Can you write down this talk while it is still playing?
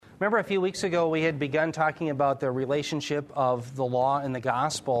Remember a few weeks ago we had begun talking about the relationship of the law and the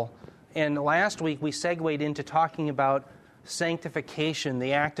gospel. And last week we segued into talking about sanctification,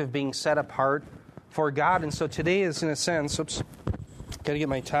 the act of being set apart for God. And so today is, in a sense, got to get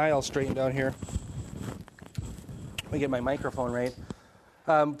my tie all straightened out here. Let me get my microphone right.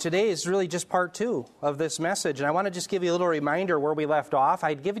 Today is really just part 2 of this message. And I want to just give you a little reminder where we left off.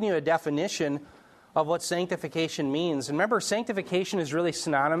 I'd given you a definition of what sanctification means. And remember, sanctification is really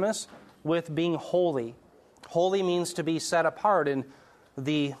synonymous with being holy. Holy means to be set apart, and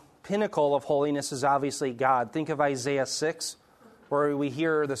the pinnacle of holiness is obviously God. Think of Isaiah 6, where we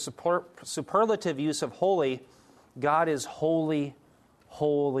hear the superlative use of holy. God is holy,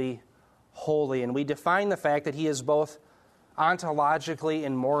 holy, holy. And we define the fact that He is both ontologically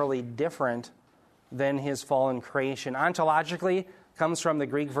and morally different than His fallen creation. Ontologically comes from the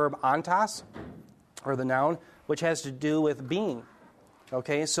Greek verb ontos, or the noun, which has to do with being.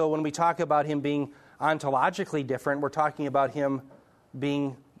 Okay, so when we talk about Him being ontologically different, we're talking about Him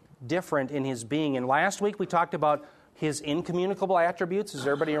being different in His being. And last week we talked about His incommunicable attributes. Does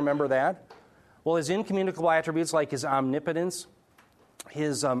everybody remember that? Well, His incommunicable attributes like His omnipotence,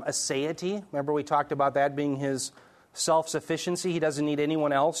 His aseity. Remember we talked about that being His self-sufficiency. He doesn't need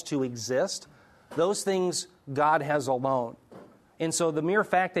anyone else to exist. Those things God has alone. And so the mere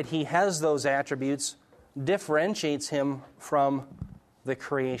fact that He has those attributes differentiates Him from the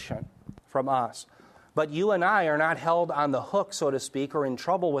creation, from us. But you and I are not held on the hook, so to speak, or in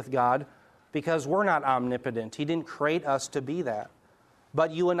trouble with God because we're not omnipotent. He didn't create us to be that. But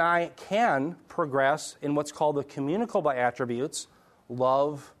you and I can progress in what's called the communicable attributes: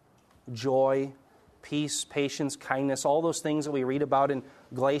 love, joy, peace, patience, kindness, all those things that we read about in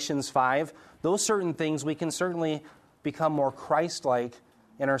Galatians 5. Those certain things we can certainly become more Christ-like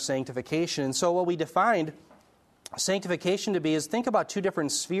in our sanctification. And so what we defined sanctification to be is, think about 2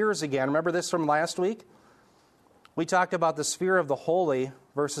 different spheres again. Remember this from last week? We talked about the sphere of the holy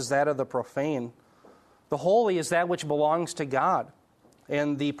versus that of the profane. The holy is that which belongs to God,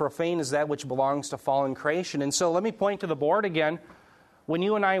 and the profane is that which belongs to fallen creation. And so let me point to the board again. When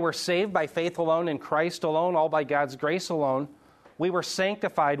you and I were saved by faith alone in Christ alone, all by God's grace alone, we were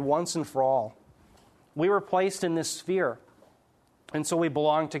sanctified once and for all. We were placed in this sphere, and so we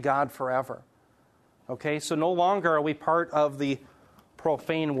belong to God forever. Okay, so no longer are we part of the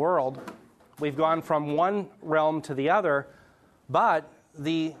profane world. We've gone from one realm to the other, but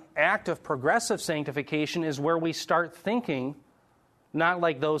the act of progressive sanctification is where we start thinking not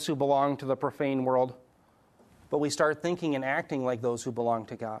like those who belong to the profane world, but we start thinking and acting like those who belong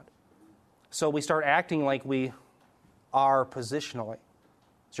to God. So we start acting like we are positionally.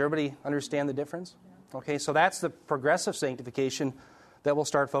 Does everybody understand the difference? Okay, so that's the progressive sanctification that we'll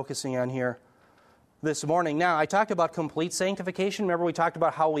start focusing on here this morning. Now, I talked about complete sanctification. Remember, we talked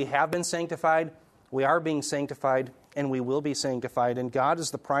about how we have been sanctified, we are being sanctified, and we will be sanctified. And God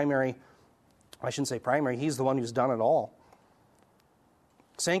is the primary, I shouldn't say primary, He's the one who's done it all.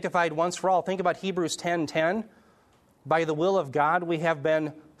 Sanctified once for all. Think about Hebrews 10:10. By the will of God, we have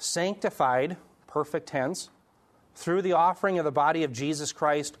been sanctified, perfect tense, through the offering of the body of Jesus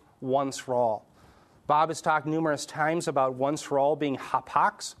Christ once for all. Bob has talked numerous times about once for all being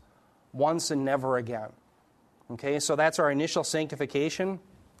hapax, once and never again. Okay, so that's our initial sanctification.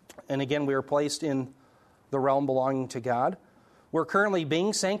 And again, we are placed in the realm belonging to God. We're currently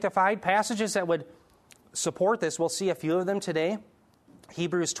being sanctified. Passages that would support this, we'll see a few of them today.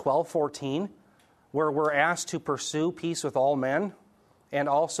 Hebrews 12:14, where we're asked to pursue peace with all men, and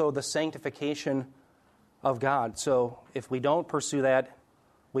also the sanctification of God. So if we don't pursue that,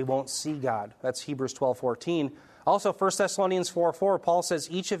 we won't see God. That's Hebrews 12:14. Also, 1 Thessalonians 4:4, Paul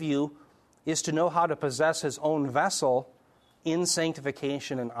says, each of you is to know how to possess his own vessel in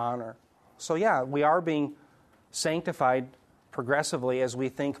sanctification and honor. So yeah, we are being sanctified progressively as we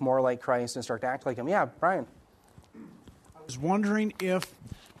think more like Christ and start to act like Him. Yeah, Brian. I was wondering if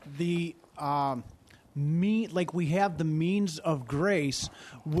the like we have the means of grace,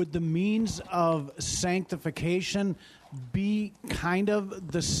 would the means of sanctification be kind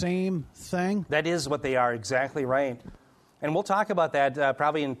of the same thing? That is what they are, exactly right. And we'll talk about that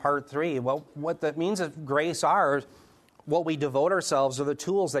probably in part 3. Well, what the means of grace are, what we devote ourselves, are the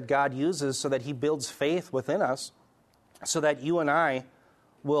tools that God uses so that He builds faith within us so that you and I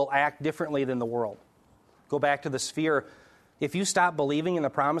will act differently than the world. Go back to the sphere. If you stop believing in the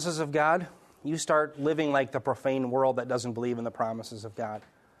promises of God, you start living like the profane world that doesn't believe in the promises of God.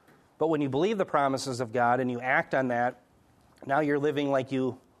 But when you believe the promises of God and you act on that, now you're living like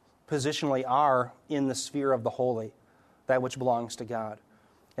you positionally are in the sphere of the holy, that which belongs to God.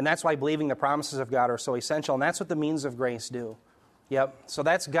 And that's why believing the promises of God are so essential, and that's what the means of grace do. Yep. So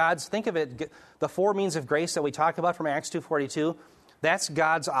that's God's, think of it, the four means of grace that we talk about from Acts 2:42, that's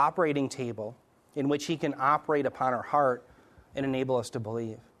God's operating table in which he can operate upon our heart and enable us to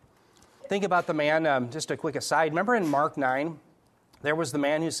believe. Think about the man, just a quick aside. Remember in Mark 9, there was the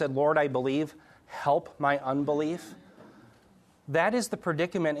man who said, Lord, I believe, help my unbelief. That is the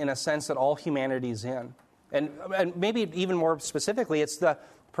predicament in a sense that all humanity is in. And maybe even more specifically, it's the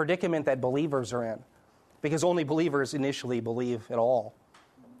predicament that believers are in. Because only believers initially believe at all.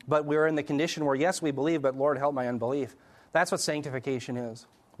 But we're in the condition where, yes, we believe, but Lord, help my unbelief. That's what sanctification is.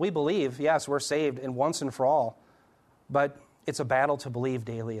 We believe, yes, we're saved and once and for all. But it's a battle to believe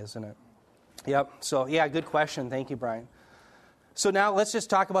daily, isn't it? Yep. So, yeah, good question. Thank you, Brian. So now let's just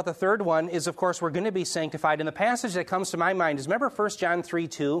talk about the third one is, of course, we're going to be sanctified. And the passage that comes to my mind is, remember 1 John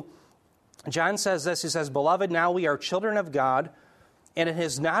 3:2? John says this, he says, Beloved, now we are children of God, and it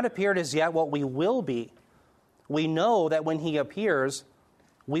has not appeared as yet what we will be. We know that when he appears,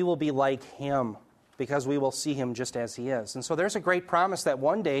 we will be like him, because we will see him just as he is. And so there's a great promise that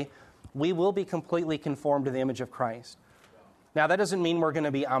one day we will be completely conformed to the image of Christ. Now, that doesn't mean we're going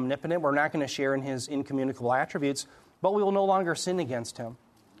to be omnipotent. We're not going to share in his incommunicable attributes, but we will no longer sin against him.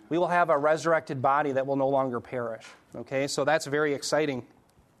 We will have a resurrected body that will no longer perish. Okay, so that's very exciting,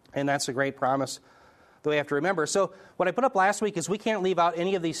 and that's a great promise that we have to remember. So what I put up last week is we can't leave out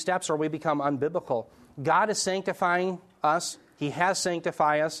any of these steps or we become unbiblical. God is sanctifying us. He has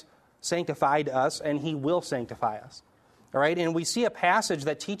sanctified us, and he will sanctify us. All right, and we see a passage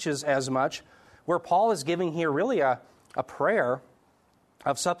that teaches as much, where Paul is giving here really a prayer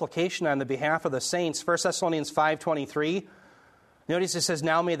of supplication on the behalf of the saints. 1 Thessalonians 5:23. Notice it says,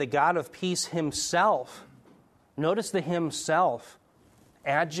 Now may the God of peace himself, notice the himself,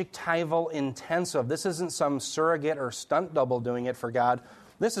 adjectival intensive. This isn't some surrogate or stunt double doing it for God.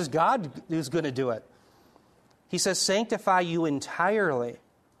 This is God who's going to do it. He says, Sanctify you entirely,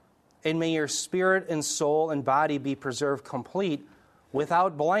 and may your spirit and soul and body be preserved complete,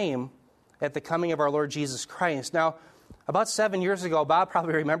 without blame, at the coming of our Lord Jesus Christ. Now, about 7 years ago, Bob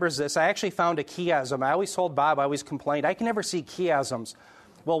probably remembers this, I actually found a chiasm. I always told Bob, I always complained, I can never see chiasms.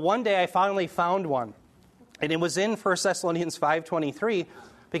 Well, one day I finally found one. And it was in 1 Thessalonians 5:23,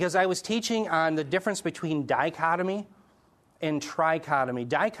 because I was teaching on the difference between dichotomy and trichotomy.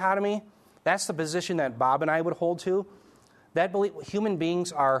 Dichotomy, that's the position that Bob and I would hold to. That human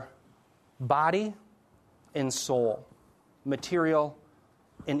beings are body and soul, material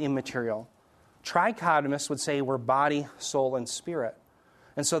and immaterial. Trichotomists would say we're body, soul, and spirit.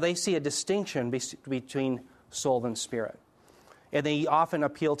 And so they see a distinction between soul and spirit. And they often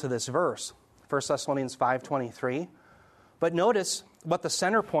appeal to this verse, 1 Thessalonians 5:23. But notice what the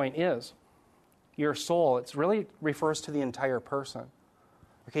center point is. Your soul, it really refers to the entire person.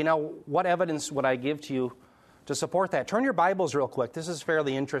 Okay, now what evidence would I give to you to support that? Turn your Bibles real quick. This is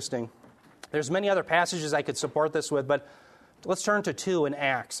fairly interesting. There's many other passages I could support this with, but let's turn to 2 in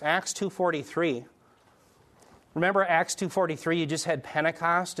Acts. Acts 2:43. Remember Acts 2:43, you just had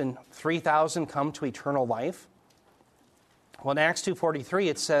Pentecost and 3,000 come to eternal life? Well, in Acts 2:43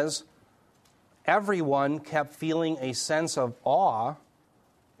 it says, everyone kept feeling a sense of awe,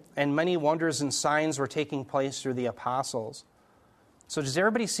 and many wonders and signs were taking place through the apostles. So does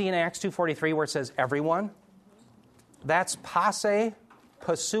everybody see in Acts 2:43 where it says everyone? That's passe,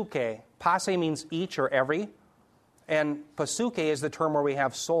 pasuke. Passe means each or every. And pasuke is the term where we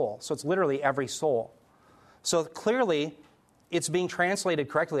have soul. So it's literally every soul. So clearly, it's being translated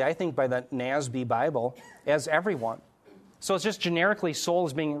correctly, I think, by the NASB Bible as everyone. So it's just generically soul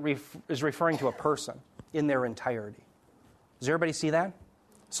is referring to a person in their entirety. Does everybody see that?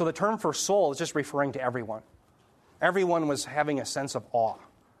 So the term for soul is just referring to everyone. Everyone was having a sense of awe.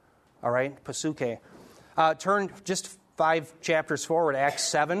 All right? Pasuke. Turn just 5 chapters forward, Acts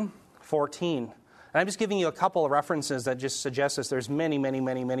 7:14. And I'm just giving you a couple of references that just suggest this. There's many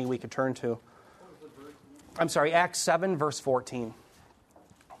we could turn to. I'm sorry, Acts 7, verse 14.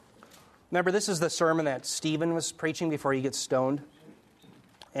 Remember, this is the sermon that Stephen was preaching before he gets stoned.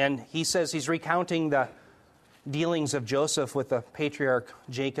 And he says he's recounting the dealings of Joseph with the patriarch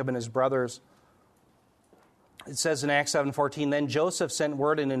Jacob and his brothers. It says in Acts 7:14, Then Joseph sent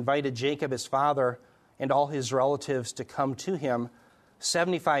word and invited Jacob his father and all his relatives to come to him,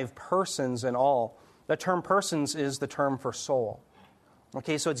 75 persons in all. The term persons is the term for soul.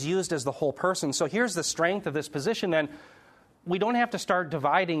 Okay, so it's used as the whole person. So here's the strength of this position then. We don't have to start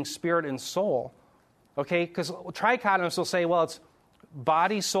dividing spirit and soul. Okay, because trichotomists will say, well, it's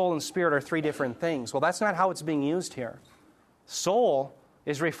body, soul, and spirit are 3 different things. Well, that's not how it's being used here. Soul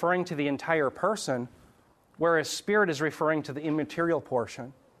is referring to the entire person, whereas spirit is referring to the immaterial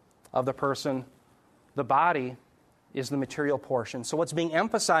portion of the person, the body, is the material portion. So what's being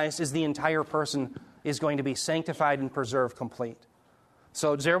emphasized is the entire person is going to be sanctified and preserved complete.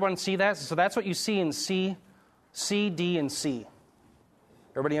 So does everyone see that? So that's what you see in C, D, and C.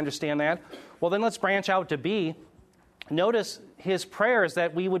 Everybody understand that? Well, then let's branch out to B. Notice his prayer is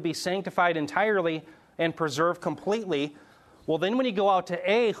that we would be sanctified entirely and preserved completely. Well, then when you go out to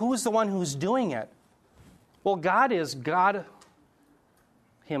A, who's the one who's doing it? Well, God is God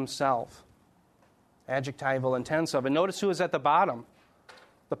himself. Adjectival intensive. And notice who is at the bottom.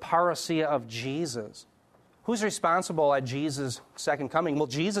 The parousia of Jesus. Who's responsible at Jesus' second coming? Well,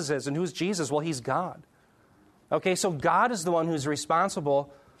 Jesus is. And who's Jesus? Well, he's God. Okay, so God is the one who's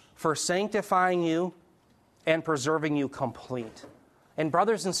responsible for sanctifying you and preserving you complete. And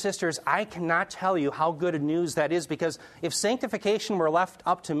brothers and sisters, I cannot tell you how good news that is, because if sanctification were left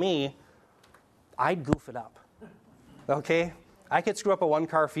up to me, I'd goof it up. Okay? I could screw up a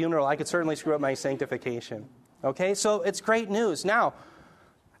one-car funeral. I could certainly screw up my sanctification. Okay? So it's great news. Now,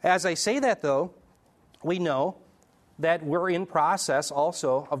 as I say that, though, we know that we're in process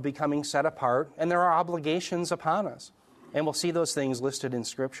also of becoming set apart, and there are obligations upon us. And we'll see those things listed in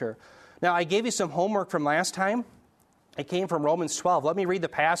Scripture. Now, I gave you some homework from last time. It came from Romans 12. Let me read the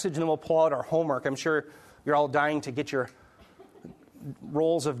passage, and then we'll pull out our homework. I'm sure you're all dying to get your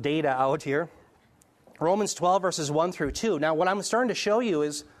rolls of data out here. Romans 12, verses 1 through 2. Now, what I'm starting to show you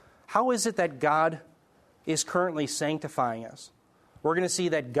is how is it that God is currently sanctifying us? We're going to see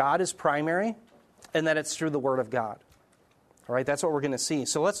that God is primary and that it's through the Word of God. All right, that's what we're going to see.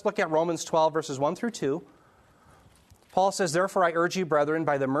 So let's look at Romans 12, verses 1 through 2. Paul says, "Therefore I urge you, brethren,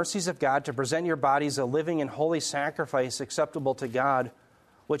 by the mercies of God, to present your bodies a living and holy sacrifice acceptable to God,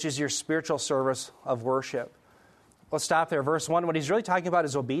 which is your spiritual service of worship." Let's stop there. Verse 1, what he's really talking about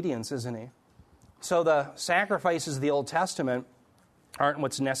is obedience, isn't he? So the sacrifices of the Old Testament aren't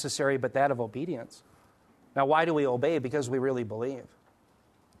what's necessary, but that of obedience. Now, why do we obey? Because we really believe.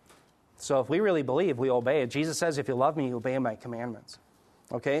 So if we really believe, we obey it. Jesus says, if you love me, you obey my commandments.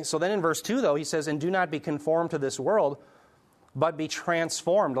 Okay, so then in verse 2, though, he says, "And do not be conformed to this world, but be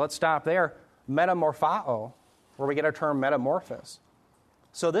transformed." Let's stop there. Metamorphao, where we get our term metamorphosis.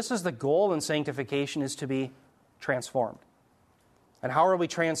 So this is the goal in sanctification, is to be transformed. And how are we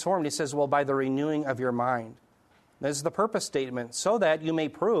transformed? He says, well, by the renewing of your mind. This is the purpose statement, so that you may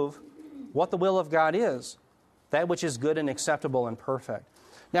prove what the will of God is, that which is good and acceptable and perfect.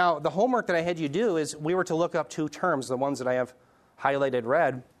 Now, the homework that I had you do is we were to look up two terms, the ones that I have highlighted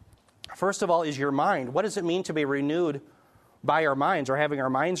red. First of all is your mind. What does it mean to be renewed by our minds, or having our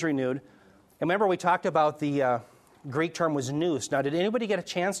minds renewed? And remember, we talked about the Greek term was nous. Now, did anybody get a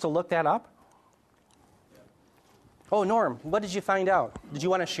chance to look that up? Oh, Norm, what did you find out? Did you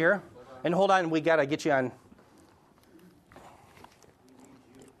want to share? And hold on, we got to get you on.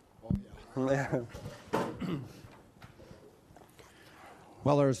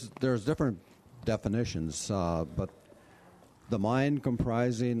 Well, there's different definitions, but the mind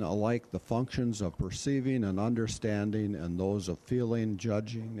comprising alike the functions of perceiving and understanding and those of feeling,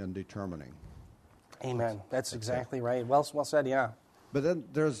 judging, and determining. Amen. That's exactly right. Well said, yeah. But then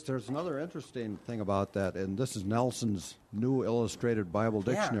there's another interesting thing about that, and this is Nelson's New Illustrated Bible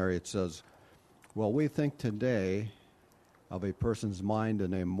Dictionary. Yeah. It says, well, we think today of a person's mind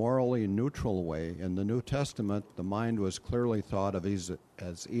in a morally neutral way. In the New Testament, the mind was clearly thought of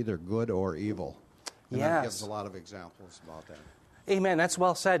as either good or evil. And that gives a lot of examples about that. Amen. That's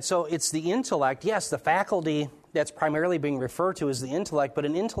well said. So it's the intellect. Yes, the faculty that's primarily being referred to is the intellect, but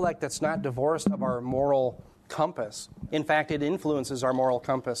an intellect that's not divorced of our moral compass. In fact, it influences our moral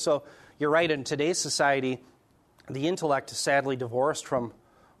compass. So you're right, in today's society, the intellect is sadly divorced from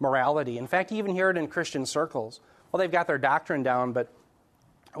morality. In fact, you even hear it in Christian circles. Well, they've got their doctrine down, but,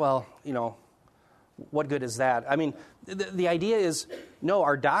 well, you know, what good is that? I mean, the idea is, no,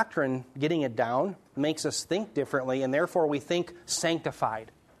 our doctrine, getting it down, makes us think differently, and therefore we think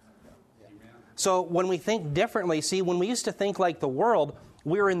sanctified. So when we think differently, see, when we used to think like the world,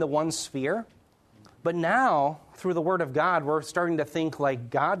 we were in the one sphere. But now, through the Word of God, we're starting to think like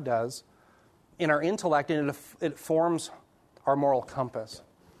God does in our intellect, and it forms our moral compass.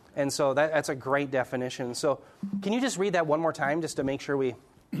 And so that's a great definition. So can you just read that one more time just to make sure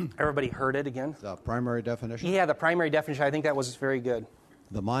everybody heard it again? The primary definition? Yeah, the primary definition. I think that was very good.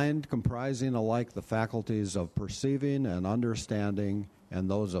 The mind comprising alike the faculties of perceiving and understanding and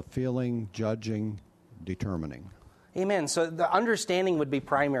those of feeling, judging, determining. Amen. So the understanding would be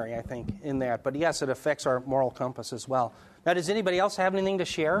primary, I think, in that. But yes, it affects our moral compass as well. Now, does anybody else have anything to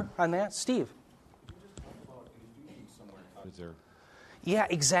share on that? Steve? Yeah,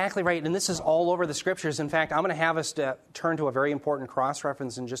 exactly right. And this is all over the Scriptures. In fact, I'm going to have us turn to a very important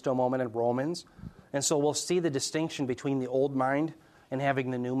cross-reference in just a moment in Romans. And so we'll see the distinction between the old mind and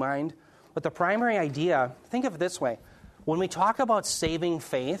having the new mind. But the primary idea, think of it this way. When we talk about saving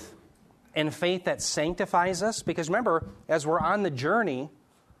faith and faith that sanctifies us, because remember, as we're on the journey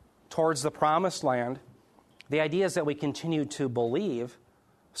towards the promised land, the idea is that we continue to believe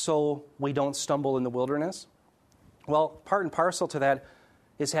so we don't stumble in the wilderness. Well, part and parcel to that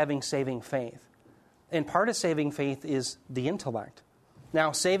is having saving faith. And part of saving faith is the intellect.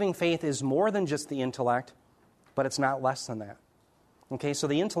 Now, saving faith is more than just the intellect, but it's not less than that. Okay, so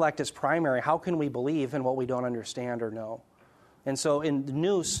the intellect is primary. How can we believe in what we don't understand or know? And so in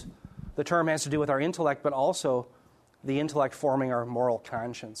nous, the term has to do with our intellect, but also the intellect forming our moral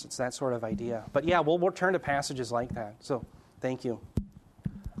conscience. It's that sort of idea. But yeah, we'll turn to passages like that. So thank you.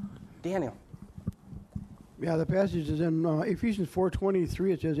 Daniel. Yeah, the passage is in Ephesians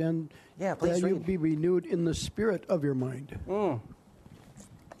 4:23. It says, "And yeah, please that you read. be renewed in the spirit of your mind."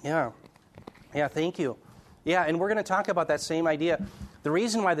 Yeah, thank you. Yeah, and we're going to talk about that same idea. The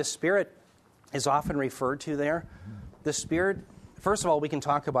reason why the Spirit is often referred to there, the Spirit, first of all, we can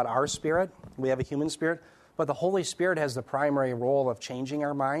talk about our spirit. We have a human spirit, but the Holy Spirit has the primary role of changing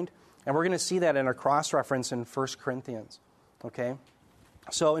our mind. And we're going to see that in a cross-reference in 1 Corinthians. Okay?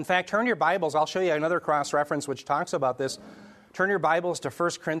 So, in fact, turn your Bibles. I'll show you another cross-reference which talks about this. Turn your Bibles to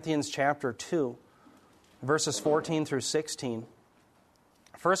 1 Corinthians chapter 2, verses 14 through 16.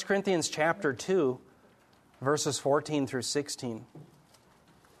 1 Corinthians chapter 2, verses 14 through 16.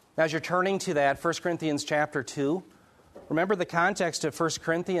 Now, as you're turning to that, 1 Corinthians chapter 2, remember the context of 1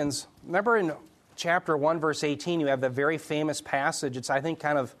 Corinthians. Remember in chapter 1, verse 18, you have the very famous passage. It's, I think,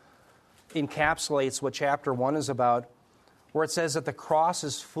 kind of encapsulates what chapter 1 is about, where it says that the cross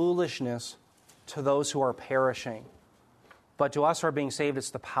is foolishness to those who are perishing. But to us who are being saved, it's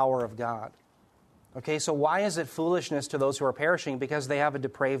the power of God. Okay, so why is it foolishness to those who are perishing? Because they have a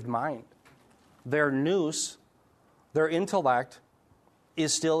depraved mind. Their nous, their intellect,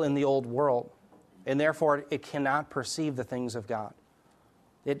 is still in the old world, and therefore it cannot perceive the things of God.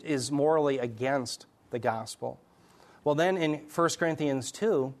 It is morally against the gospel. Well, then in 1 Corinthians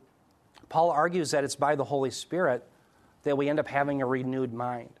 2, Paul argues that it's by the Holy Spirit that we end up having a renewed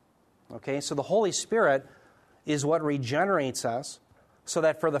mind. Okay, so the Holy Spirit is what regenerates us so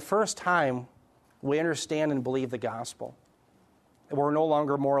that for the first time we understand and believe the gospel. We're no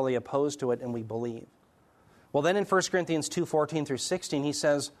longer morally opposed to it, and we believe. Well, then in 1 Corinthians 2, 14 through 16, he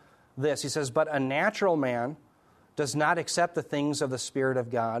says this. He says, "But a natural man does not accept the things of the Spirit of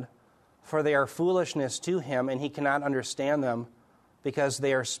God, for they are foolishness to him, and he cannot understand them because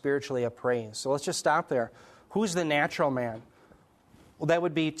they are spiritually appraised." So let's just stop there. Who's the natural man? Well, that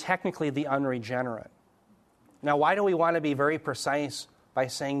would be technically the unregenerate. Now, why do we want to be very precise by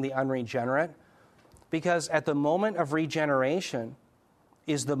saying the unregenerate? Because at the moment of regeneration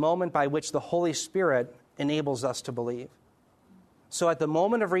is the moment by which the Holy Spirit enables us to believe. So at the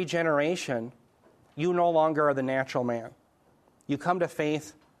moment of regeneration, you no longer are the natural man. You come to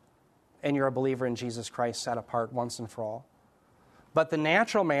faith and you're a believer in Jesus Christ, set apart once and for all. But the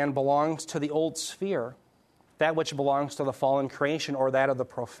natural man belongs to the old sphere, that which belongs to the fallen creation or that of the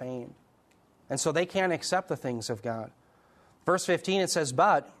profane. And so they can't accept the things of God. Verse 15, it says,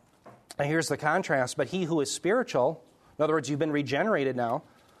 "But," and here's the contrast, "but he who is spiritual," in other words, you've been regenerated now,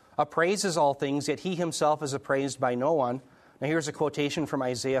 "appraises all things, yet he himself is appraised by no one." Now here's a quotation from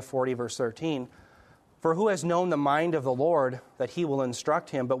Isaiah 40, verse 13. "For who has known the mind of the Lord, that he will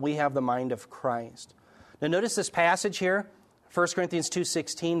instruct him? But we have the mind of Christ." Now notice this passage here, 1 Corinthians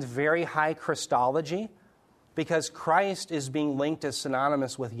 2:16, very high Christology, because Christ is being linked as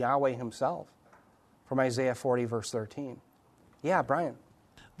synonymous with Yahweh himself from Isaiah 40, verse 13. Yeah, Brian.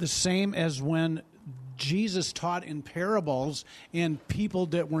 The same as when Jesus taught in parables and people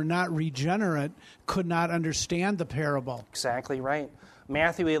that were not regenerate could not understand the parable. Exactly right.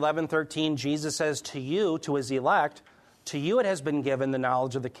 Matthew 11:13, Jesus says, "To you," to his elect, "to you it has been given the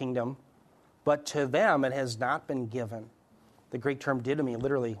knowledge of the kingdom, but to them it has not been given." The Greek term didomi,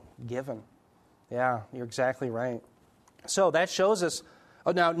 literally given. Yeah, you're exactly right. So that shows us,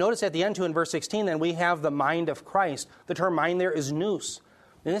 now notice at the end too in verse 16, then we have the mind of Christ. The term mind there is nous.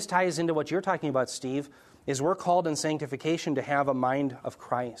 And this ties into what you're talking about, Steve, is we're called in sanctification to have a mind of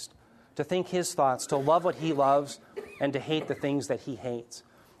Christ, to think his thoughts, to love what he loves, and to hate the things that he hates.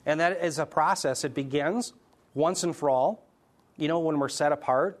 And that is a process. It begins once and for all, when we're set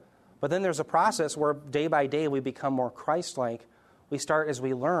apart. But then there's a process where day by day we become more Christ-like. We start as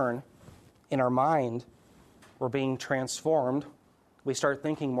we learn in our mind, we're being transformed. We start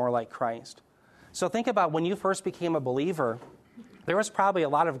thinking more like Christ. So think about when you first became a believer, there was probably a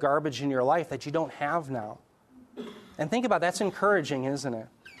lot of garbage in your life that you don't have now. And think about that's encouraging, isn't it?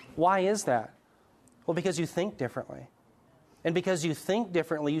 Why is that? Well, because you think differently. And because you think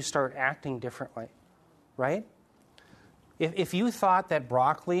differently, you start acting differently, right? If you thought that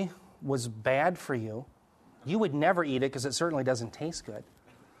broccoli was bad for you, you would never eat it because it certainly doesn't taste good.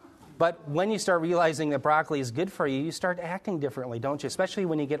 But when you start realizing that broccoli is good for you, you start acting differently, don't you? Especially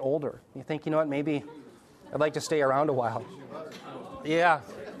when you get older. You think, you know what, maybe I'd like to stay around a while. Yeah.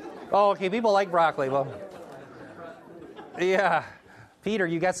 Oh, okay, people like broccoli. Well, yeah. Peter,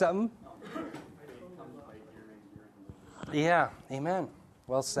 you got something? Yeah, amen.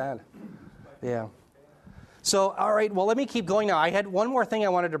 Well said. Yeah. So, all right, well, let me keep going now. I had one more thing I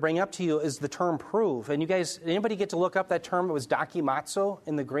wanted to bring up to you is the term prove. And you guys, anybody get to look up that term? It was dokimazo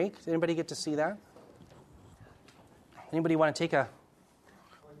in the Greek. Did anybody get to see that? Anybody want to take a...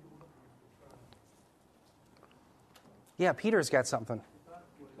 Yeah, Peter's got something.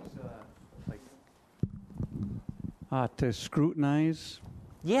 To scrutinize.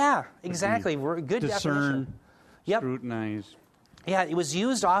 Yeah, exactly. Good discern, definition. Yep. Scrutinize. Yeah, it was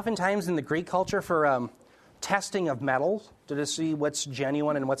used oftentimes in the Greek culture for testing of metals to see what's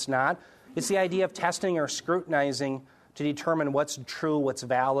genuine and what's not. It's the idea of testing or scrutinizing to determine what's true, what's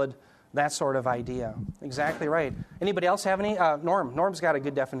valid, that sort of idea. Exactly right. Anybody else have any? Norm. Norm's got a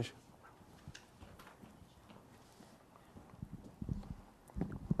good definition.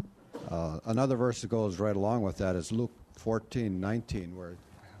 Another verse that goes right along with that is Luke 14:19, where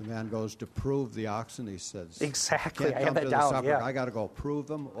the man goes to prove the oxen. He says, Exactly. Can't I have come that to down. the supper. Yeah. I got to go prove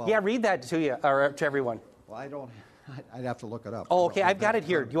them. Well, Yeah, read that to you or to everyone. Well, I don't. I'd have to look it up. Oh, okay. I've got it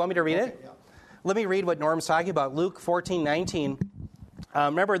here. Do you want me to read it? Yeah. Let me read what Norm's talking about. Luke 14:19.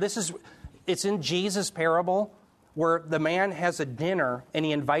 Remember, it's in Jesus' parable where the man has a dinner and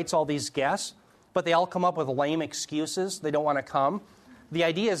he invites all these guests, but they all come up with lame excuses. They don't want to come. The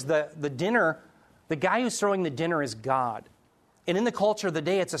idea is the dinner, the guy who's throwing the dinner is God. And in the culture of the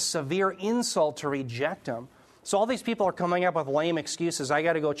day, it's a severe insult to reject him. So all these people are coming up with lame excuses. I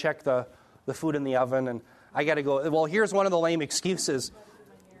got to go check the food in the oven, and I got to go. Well, here's one of the lame excuses.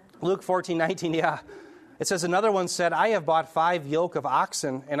 Luke 14:19, yeah. It says, another one said, I have bought 5 yoke of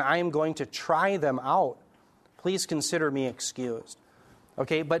oxen, and I am going to try them out. Please consider me excused.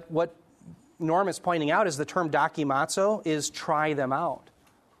 Okay, but what Norm is pointing out is the term dokimazo is try them out.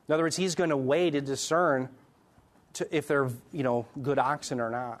 In other words, he's going to weigh to discern if they're, good oxen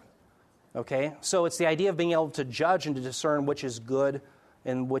or not. Okay? So it's the idea of being able to judge and to discern which is good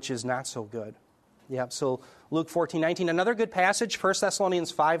and which is not so good. Yeah, so Luke 14:19. Another good passage, 1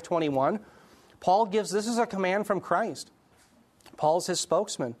 Thessalonians 5:21. Paul gives, this is a command from Christ. Paul's his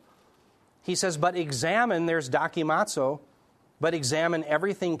spokesman. He says, but examine, there's dokimazo, but examine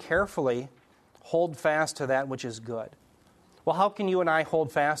everything carefully, hold fast to that which is good. Well, how can you and I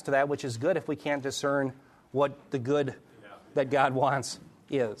hold fast to that which is good if we can't discern what the good that God wants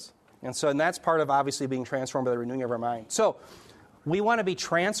is? And that's part of obviously being transformed by the renewing of our mind. So we want to be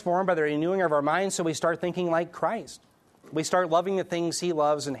transformed by the renewing of our mind, so we start thinking like Christ. We start loving the things he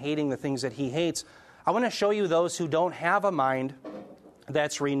loves and hating the things that he hates. I want to show you those who don't have a mind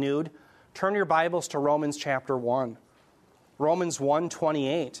that's renewed. Turn your Bibles to Romans chapter 1. Romans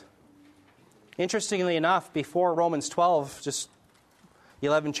 1:28. Interestingly enough, before Romans 12, just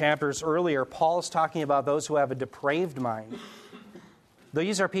 11 chapters earlier, Paul is talking about those who have a depraved mind.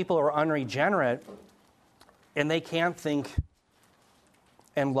 These are people who are unregenerate, and they can't think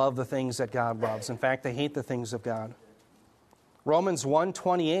and love the things that God loves. In fact, they hate the things of God. Romans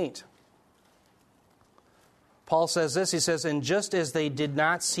 1:28. Paul says this, he says, and just as they did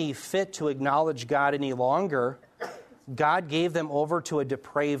not see fit to acknowledge God any longer, God gave them over to a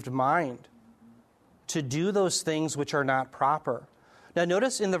depraved mind to do those things which are not proper. Now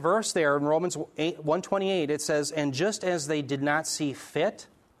notice in the verse there in Romans 1:28, it says, and just as they did not see fit,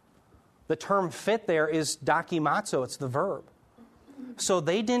 the term fit there is dokimazo, it's the verb. So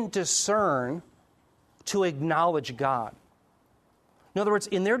they didn't discern to acknowledge God. In other words,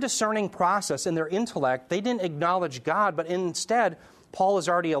 in their discerning process, in their intellect, they didn't acknowledge God, but instead, Paul has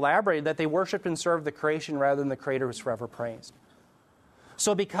already elaborated that they worshiped and served the creation rather than the Creator who's forever praised.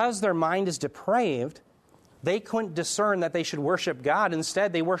 So because their mind is depraved, they couldn't discern that they should worship God.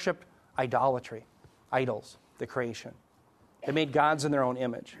 Instead, they worshiped idolatry, idols, the creation. They made gods in their own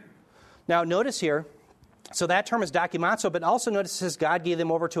image. Now, notice here, so that term is dokimazo, but also notice it says God gave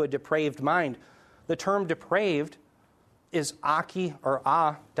them over to a depraved mind. The term depraved is aki or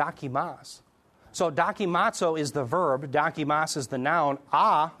dokimas. So dokimazo is the verb, dokimas is the noun,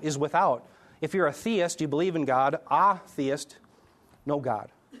 is without. If you're a theist, you believe in God, theist, no God,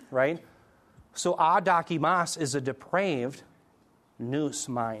 right? So dokimas is a depraved nous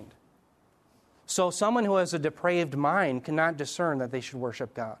mind. So someone who has a depraved mind cannot discern that they should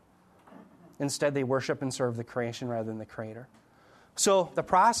worship God. Instead, they worship and serve the creation rather than the Creator. So the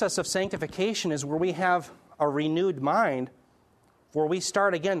process of sanctification is where we have a renewed mind, where we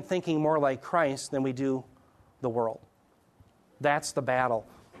start again thinking more like Christ than we do the world. That's the battle.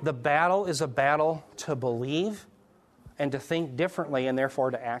 The battle is a battle to believe and to think differently and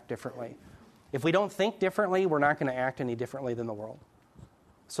therefore to act differently. If we don't think differently, we're not going to act any differently than the world.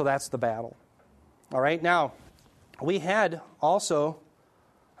 So that's the battle. All right, now, we had also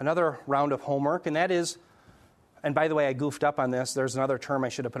another round of homework, and that is, and by the way, I goofed up on this. There's another term I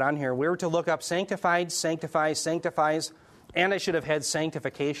should have put on here. We were to look up sanctified, sanctifies, sanctifies, and I should have had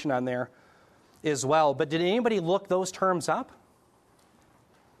sanctification on there as well. But did anybody look those terms up?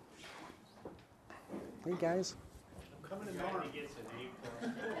 Hey, guys.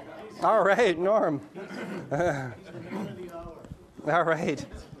 All right, Norm. All right.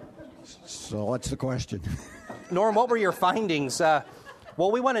 So what's the question? Norm, what were your findings?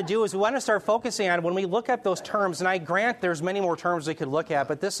 What we want to do is we want to start focusing on when we look at those terms, and I grant there's many more terms we could look at,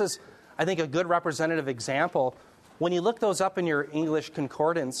 but this is, I think, a good representative example. When you look those up in your English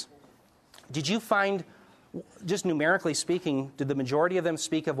concordance, did you find, just numerically speaking, did the majority of them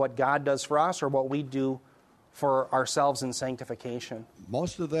speak of what God does for us or what we do for ourselves in sanctification?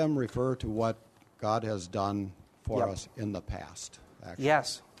 Most of them refer to what God has done for us in the past, actually.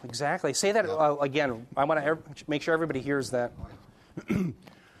 Yes, exactly. Say that again. I want to make sure everybody hears that.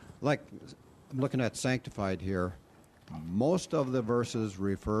 Like, I'm looking at sanctified here. Most of the verses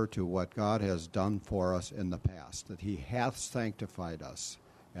refer to what God has done for us in the past, that He hath sanctified us,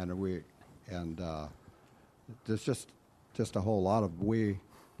 and there's just a whole lot of we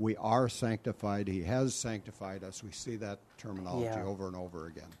are sanctified. He has sanctified us. We see that terminology over and over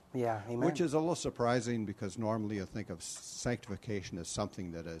again. Yeah, amen. Which is a little surprising because normally you think of sanctification as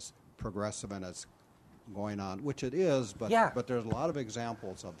something that is progressive and it's going on, which it is, but there's a lot of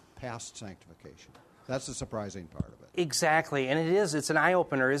examples of past sanctification. That's the surprising part of it. Exactly, and it's an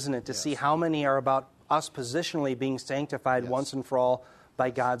eye-opener, isn't it, to see how many are about us positionally being sanctified once and for all by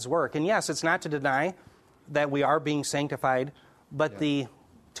God's work. And yes, it's not to deny that we are being sanctified, but the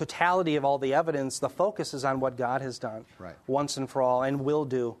totality of all the evidence, the focus is on what God has done once and for all and will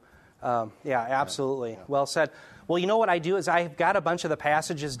do. Absolutely. Well said. Well, you know what I do is I've got a bunch of the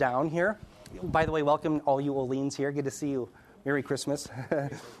passages down here. By the way, welcome all you Oleans here. Good to see you. Merry Christmas.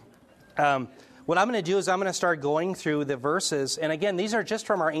 What I'm going to do is I'm going to start going through the verses. And again, these are just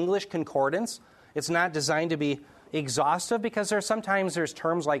from our English concordance. It's not designed to be exhaustive because there's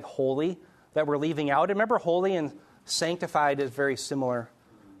terms like holy that we're leaving out. And remember, holy and sanctified is very similar.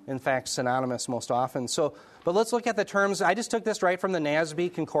 In fact, synonymous most often. But let's look at the terms. I just took this right from the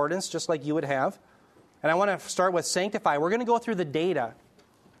NASB concordance, just like you would have. And I want to start with sanctify. We're going to go through the data.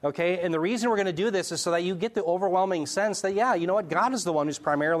 Okay? And the reason we're going to do this is so that you get the overwhelming sense that, you know what? God is the one who's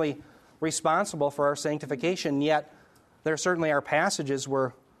primarily responsible for our sanctification. Yet, there certainly are passages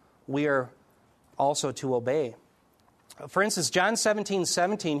where we are also to obey. For instance, John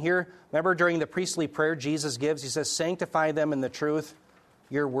 17:17 here, remember during the priestly prayer Jesus gives, He says, sanctify them in the truth.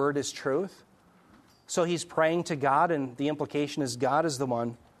 Your word is truth. So He's praying to God, and the implication is God is the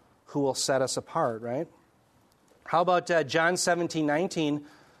one who will set us apart, right? How about John 17:19?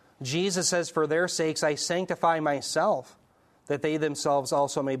 Jesus says, for their sakes I sanctify myself, that they themselves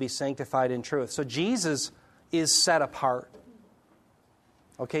also may be sanctified in truth. So Jesus is set apart.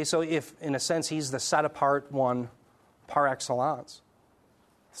 Okay, so if, in a sense, He's the set apart one par excellence.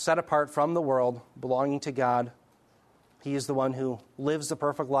 Set apart from the world, belonging to God. He is the one who lives the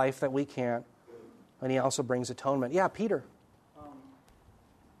perfect life that we can't. And He also brings atonement. Yeah, Peter.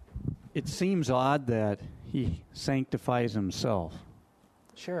 It seems odd that He sanctifies Himself.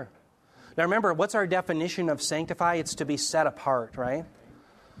 Sure. Now remember, what's our definition of sanctify? It's to be set apart, right?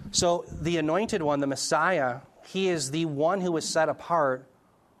 So the anointed one, the Messiah, He is the one who is set apart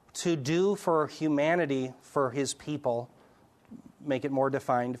to do for humanity, for His people, make it more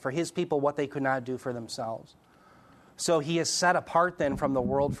defined, for His people what they could not do for themselves. So He is set apart then from the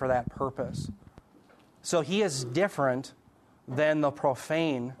world for that purpose. So He is different than the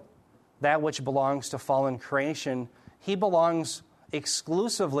profane, that which belongs to fallen creation. He belongs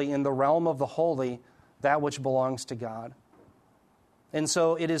exclusively in the realm of the holy, that which belongs to God. And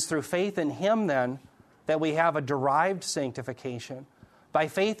so it is through faith in Him then that we have a derived sanctification. By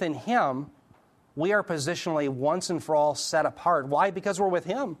faith in Him, we are positionally once and for all set apart. Why? Because we're with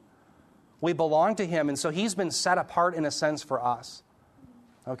Him. We belong to Him, and so He's been set apart in a sense for us.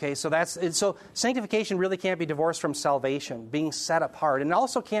 Okay, so sanctification really can't be divorced from salvation, being set apart, and it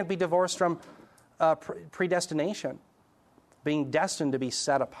also can't be divorced from predestination, being destined to be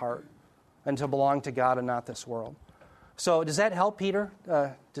set apart and to belong to God and not this world. So does that help, Peter,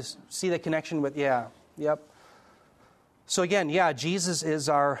 to see the connection with, yeah, yep. So again, yeah, Jesus is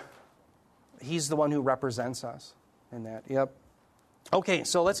he's the one who represents us in that, yep. Okay,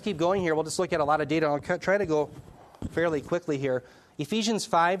 so let's keep going here. We'll just look at a lot of data. I'll try to go fairly quickly here. Ephesians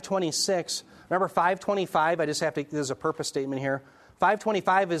 5:26. Remember 5:25, I just have to, there's a purpose statement here.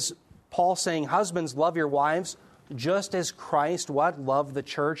 5:25 is Paul saying, husbands, love your wives, just as Christ, what? Loved the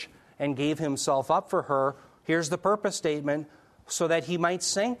church and gave himself up for her. Here's the purpose statement, so that he might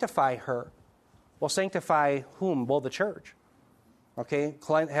sanctify her. Well, sanctify whom? Well, the church. Okay,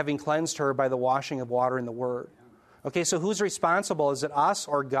 having cleansed her by the washing of water in the Word. Okay, so who's responsible? Is it us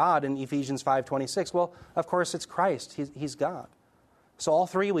or God in Ephesians 5:26? Well, of course, it's Christ. He's God. So all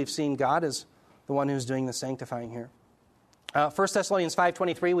three we've seen God is the one who's doing the sanctifying here. 1 Thessalonians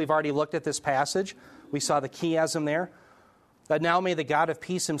 5:23, we've already looked at this passage. We saw the chiasm there. But now may the God of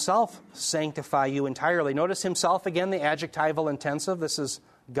peace himself sanctify you entirely. Notice himself again, the adjectival intensive. This is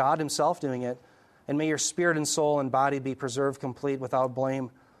God himself doing it. And may your spirit and soul and body be preserved complete without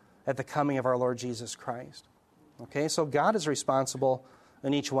blame at the coming of our Lord Jesus Christ. Okay, so God is responsible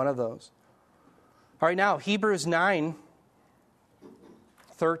in each one of those. All right, now, Hebrews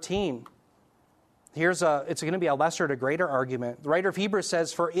 9:13. It's going to be a lesser to greater argument. The writer of Hebrews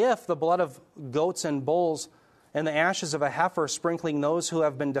says, for if the blood of goats and bulls and the ashes of a heifer sprinkling those who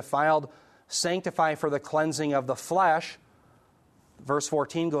have been defiled sanctify for the cleansing of the flesh, verse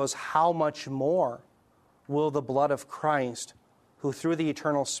 14 goes, how much more will the blood of Christ, who through the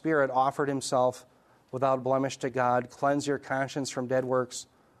eternal Spirit offered himself without blemish to God, cleanse your conscience from dead works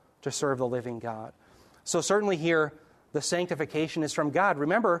to serve the living God. So certainly here, the sanctification is from God.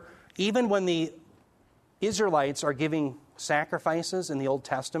 Remember, even when the Israelites are giving sacrifices in the Old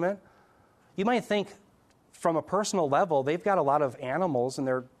Testament, you might think from a personal level, they've got a lot of animals and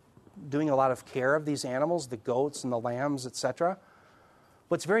they're doing a lot of care of these animals, the goats and the lambs, etc.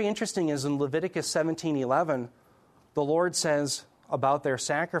 What's very interesting is in Leviticus 17:11, the Lord says about their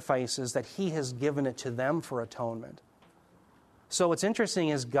sacrifices that he has given it to them for atonement. So what's interesting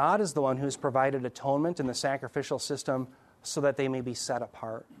is God is the one who's provided atonement in the sacrificial system so that they may be set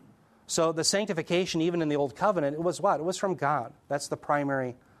apart. So the sanctification, even in the Old Covenant, it was what? It was from God. That's the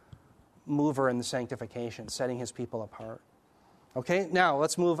primary mover in the sanctification, setting his people apart. Okay, now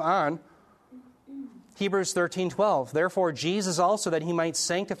let's move on. Hebrews 13:12. Therefore Jesus also, that he might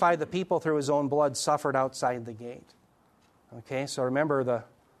sanctify the people through his own blood, suffered outside the gate. Okay, so remember the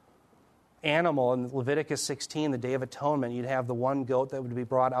animal in Leviticus 16, the Day of Atonement, you'd have the one goat that would be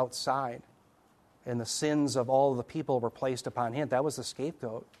brought outside, and the sins of all of the people were placed upon him. That was the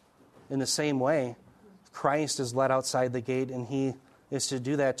scapegoat. In the same way, Christ is led outside the gate, and he is to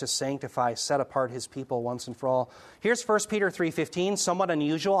do that to sanctify, set apart his people once and for all. Here's 1 Peter 3:15, somewhat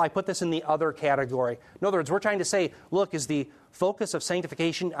unusual. I put this in the other category. In other words, we're trying to say, look, is the focus of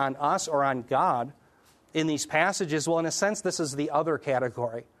sanctification on us or on God in these passages? Well, in a sense, this is the other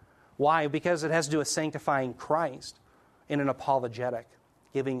category. Why? Because it has to do with sanctifying Christ in an apologetic,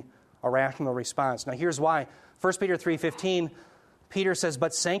 giving a rational response. Now, here's why. 1 Peter 3:15, Peter says,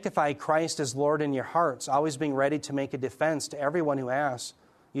 but sanctify Christ as Lord in your hearts, always being ready to make a defense to everyone who asks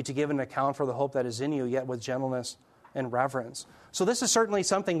you to give an account for the hope that is in you, yet with gentleness and reverence. So this is certainly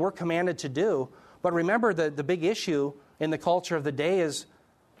something we're commanded to do. But remember, the big issue in the culture of the day is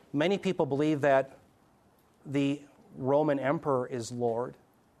many people believe that the Roman emperor is Lord.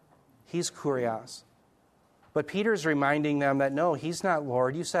 He's kurios. But Peter's reminding them that no, he's not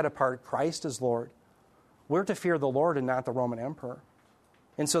Lord. You set apart Christ as Lord. We're to fear the Lord and not the Roman emperor.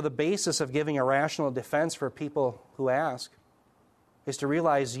 And so the basis of giving a rational defense for people who ask is to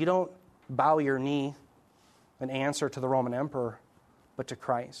realize you don't bow your knee and answer to the Roman emperor, but to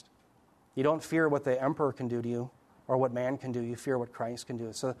Christ. You don't fear what the emperor can do to you or what man can do. You fear what Christ can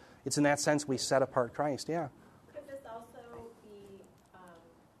do. So it's in that sense we set apart Christ. Yeah. Could this also be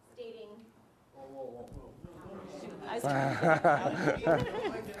stating...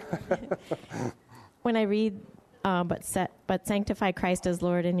 When I read, but sanctify Christ as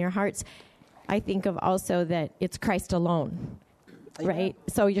Lord in your hearts, I think of also that it's Christ alone, right?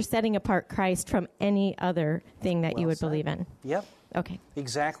 Yeah. So you're setting apart Christ from any other thing that you would believe in. Yep. Okay.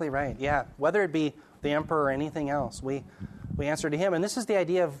 Exactly right. Yeah. Whether it be the emperor or anything else, we answer to him. And this is the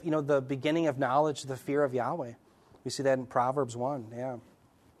idea of, the beginning of knowledge, the fear of Yahweh. We see that in Proverbs 1. Yeah.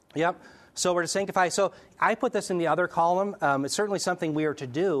 Yep. So we're to sanctify. So I put this in the other column. It's certainly something we are to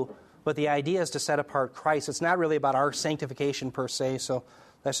do, but the idea is to set apart Christ. It's not really about our sanctification per se, so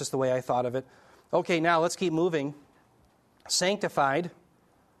that's just the way I thought of it. Okay, now let's keep moving. Sanctified.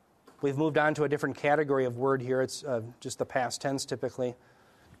 We've moved on to a different category of word here. It's just the past tense typically.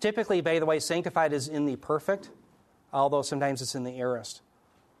 Typically, by the way, sanctified is in the perfect. although sometimes it's in the aorist.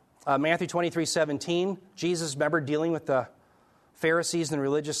 Matthew 23:17, Jesus, remember, dealing with the Pharisees and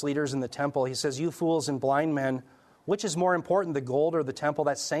religious leaders in the temple. He says, "You fools and blind men, which is more important, the gold or the temple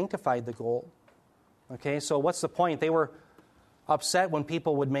that sanctified the gold?" Okay, so what's the point? They were upset when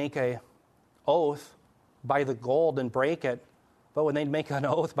people would make an oath by the gold and break it, but when they'd make an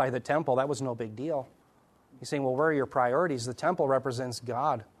oath by the temple, that was no big deal. He's saying, well, where are your priorities? The temple represents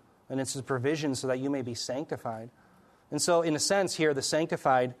God, and it's His provision so that you may be sanctified. And so, in a sense here, the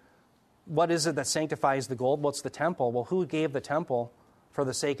sanctified, what is it that sanctifies the gold? Well, it's the temple. Well, who gave the temple for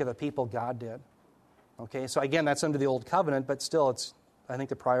the sake of the people? God did. Okay, so again, that's under the old covenant, but still, I think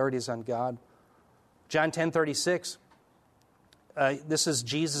the priority is on God. John 10:36, this is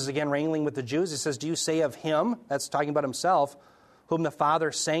Jesus again wrangling with the Jews. He says, "Do you say of Him," that's talking about Himself, "whom the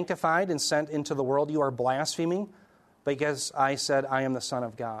Father sanctified and sent into the world, you are blaspheming, because I said I am the Son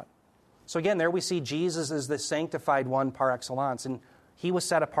of God." So again, there we see Jesus as the sanctified one par excellence, and He was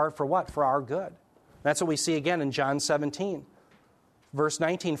set apart for what? For our good. That's what we see again in John 17. Verse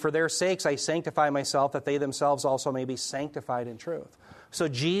 19, "For their sakes I sanctify myself, that they themselves also may be sanctified in truth." So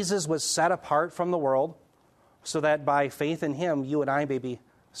Jesus was set apart from the world, so that by faith in Him, you and I may be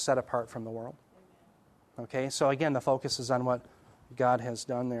set apart from the world. Okay, so again, the focus is on what God has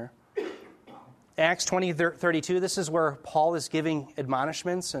done there. Acts 20:32, this is where Paul is giving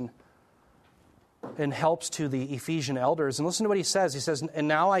admonishments and helps to the Ephesian elders. And listen to what he says. He says, "And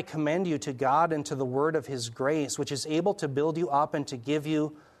now I commend you to God and to the word of His grace, which is able to build you up and to give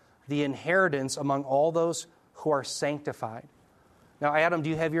you the inheritance among all those who are sanctified." Now, Adam, do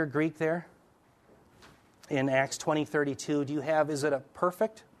you have your Greek there? In Acts 20:32, do you have, is it a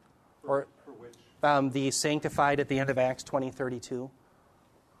perfect? Or for which? The sanctified at the end of Acts 20:32?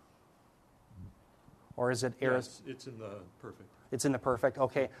 Or is it? Yes, it's in the perfect. It's in the perfect,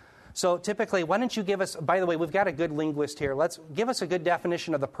 okay. So typically, why don't you give us, by the way, we've got a good linguist here. Let's give us a good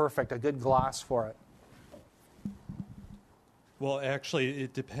definition of the perfect, a good gloss for it. Well, actually,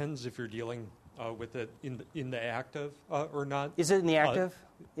 it depends if you're dealing with it in the active or not. Is it in the active,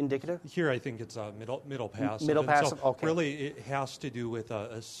 indicative? Here, I think it's middle passive. Middle And passive, so okay. Really, it has to do with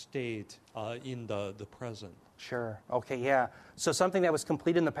a state in the present. Sure, okay, yeah. So something that was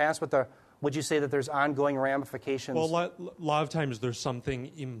complete in the past, would you say that there's ongoing ramifications? Well, a lot of times there's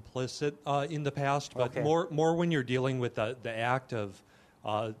something implicit in the past, but Okay. more when you're dealing with the active,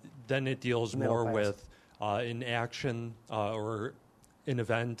 then it deals Middle more past. with an action or an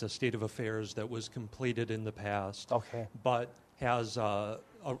event, a state of affairs that was completed in the past, Okay. but has a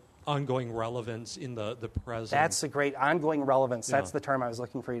ongoing relevance in the present. That's a great ongoing relevance. That's Yeah. the term I was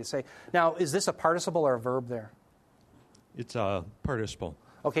looking for you to say. Now, is this a participle or a verb there? It's a participle.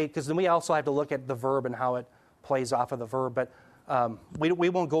 Okay, because then we also have to look at the verb and how it plays off of the verb, but we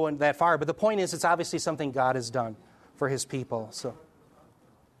won't go in that far. But the point is, it's obviously something God has done for His people. So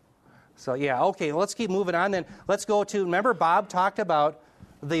yeah, okay, let's keep moving on then. Let's go to, remember Bob talked about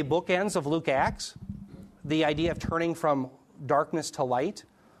the bookends of Luke Acts, the idea of turning from darkness to light.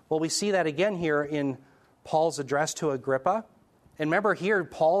 Well, we see that again here in Paul's address to Agrippa. And remember here,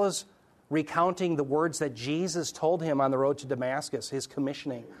 Paul is recounting the words that Jesus told him on the road to Damascus, his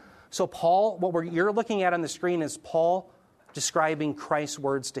commissioning. So Paul, you're looking at on the screen is Paul describing Christ's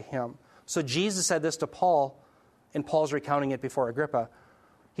words to him. So Jesus said this to Paul, and Paul's recounting it before Agrippa.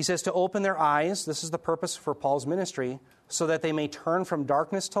 He says to open their eyes, this is the purpose for Paul's ministry, so that they may turn from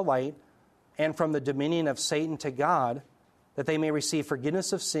darkness to light and from the dominion of Satan to God, that they may receive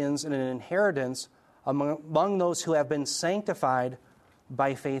forgiveness of sins and an inheritance among those who have been sanctified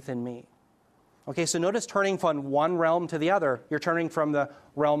by faith in me. Okay, so notice turning from one realm to the other. You're turning from the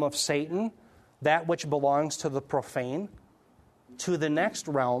realm of Satan, that which belongs to the profane, to the next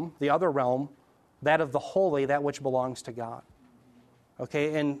realm, the other realm, that of the holy, that which belongs to God.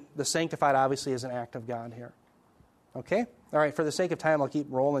 Okay, and the sanctified obviously is an act of God here. Okay? All right, for the sake of time, I'll keep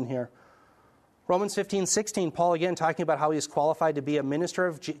rolling here. Romans 15:16, Paul again talking about how he is qualified to be a minister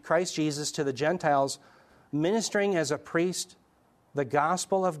of Christ Jesus to the Gentiles, ministering as a priest the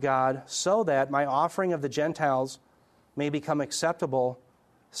gospel of God, so that my offering of the Gentiles may become acceptable,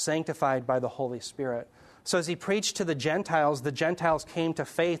 sanctified by the Holy Spirit. So as he preached to the Gentiles came to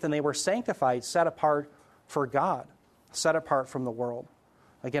faith and they were sanctified, set apart for God, set apart from the world.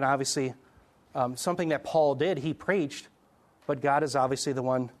 Again, obviously, something that Paul did, he preached, but God is obviously the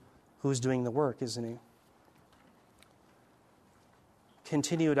one who's doing the work, isn't He?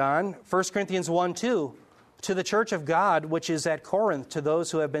 Continued on, 1 Corinthians 1:2, to the church of God which is at Corinth, to those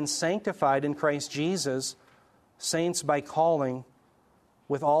who have been sanctified in Christ Jesus, saints by calling,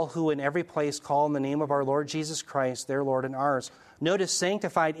 with all who in every place call in the name of our Lord Jesus Christ, their Lord and ours. Notice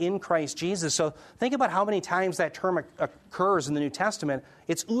sanctified in Christ Jesus. So think about how many times that term occurs in the New Testament.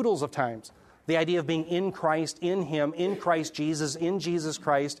 It's oodles of times. The idea of being in Christ, in Him, in Christ Jesus, in Jesus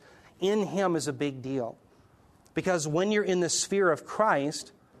Christ, in Him is a big deal. Because when you're in the sphere of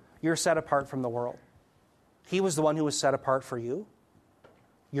Christ, you're set apart from the world. He was the one who was set apart for you.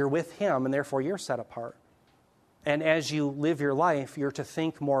 You're with Him, and therefore you're set apart. And as you live your life, you're to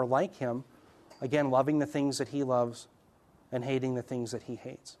think more like Him, again, loving the things that He loves and hating the things that He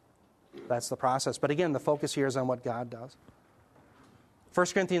hates. That's the process. But again, the focus here is on what God does.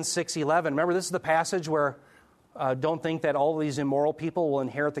 1 Corinthians 6:11. Remember, this is the passage where don't think that all of these immoral people will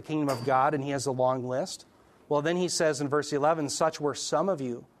inherit the kingdom of God, and he has a long list. Well, then he says in verse 11, such were some of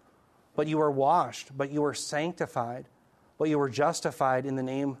you, but you were washed, but you were sanctified, but you were justified in the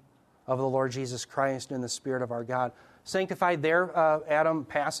name of the Lord Jesus Christ and in the Spirit of our God. Sanctified there, Adam,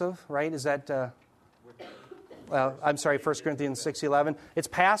 passive, right? Is that, 1 Corinthians 6:11. It's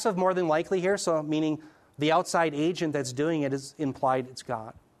passive more than likely here, so meaning the outside agent that's doing it is implied it's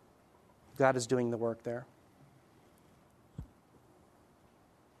God. God is doing the work there.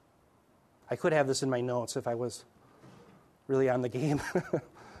 I could have this in my notes if I was really on the game.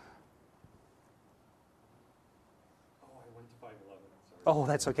 Oh,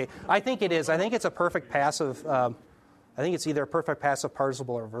 that's okay. I think it is. I think it's a perfect passive. I think it's either a perfect passive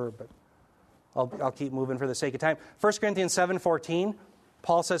participle or verb, but I'll keep moving for the sake of time. 1 Corinthians 7:14,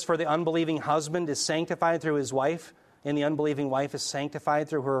 Paul says, for the unbelieving husband is sanctified through his wife, and the unbelieving wife is sanctified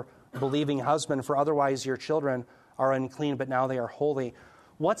through her believing husband, for otherwise your children are unclean, but now they are holy.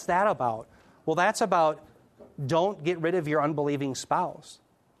 What's that about? Well, that's about don't get rid of your unbelieving spouse,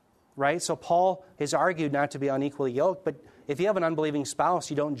 right? So Paul has argued not to be unequally yoked, but if you have an unbelieving spouse,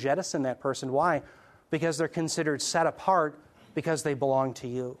 you don't jettison that person. Why? Because they're considered set apart because they belong to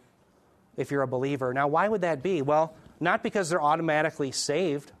you, if you're a believer. Now, why would that be? Well, not because they're automatically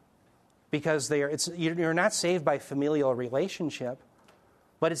saved, because you're not saved by familial relationship,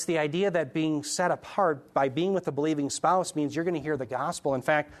 but it's the idea that being set apart by being with a believing spouse means you're going to hear the gospel. In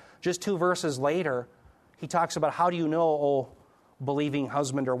fact, just 2 verses later, he talks about how do you know, oh, believing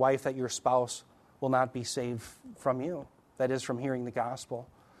husband or wife, that your spouse will not be saved from you. That is, from hearing the gospel.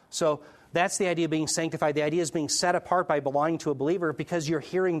 So that's the idea of being sanctified. The idea is being set apart by belonging to a believer because you're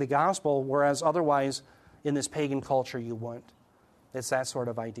hearing the gospel, whereas otherwise in this pagan culture you wouldn't. It's that sort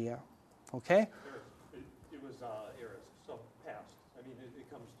of idea. Okay? It was aorist, so past. I mean,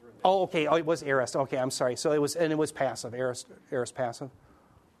 it comes through. Oh, okay. Oh, it was aorist. Okay, I'm sorry. So it was passive. Aorist passive.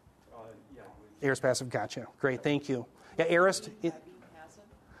 Yeah. Aorist passive. Gotcha. Great. Thank you. Yeah, aorist.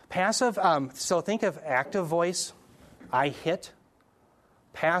 Passive. So think of active voice. I hit.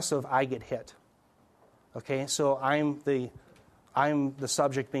 Passive. I get hit. Okay. So I'm the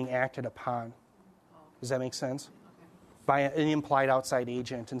subject being acted upon. Does that make sense? By an implied outside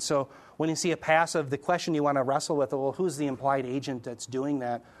agent. And so when you see a passive, the question you want to wrestle with, well, who's the implied agent that's doing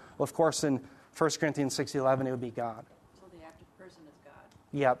that? Well, of course, in 1 Corinthians 6:11, it would be God. So the active person is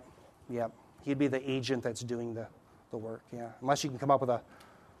God. Yep. He'd be the agent that's doing the work, yeah. Unless you can come up with a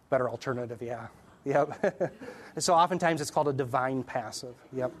better alternative, yeah. Yep. And so oftentimes it's called a divine passive.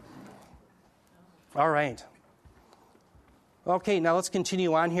 Yep. All right. Okay, now let's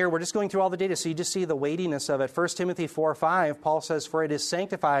continue on here. We're just going through all the data, so you just see the weightiness of it. 1 Timothy 4:5, Paul says, for it is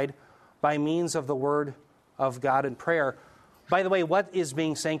sanctified by means of the word of God and prayer. By the way, what is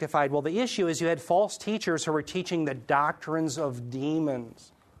being sanctified? Well, the issue is you had false teachers who were teaching the doctrines of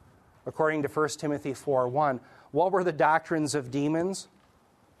demons, according to 1 Timothy 4:1. What were the doctrines of demons?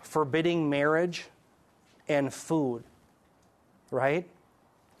 Forbidding marriage and food, right?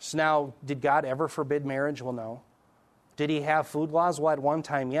 So now, did God ever forbid marriage? Well, no. Did he have food laws? Well, at one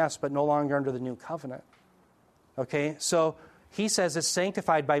time, yes, but no longer under the new covenant. Okay, so he says it's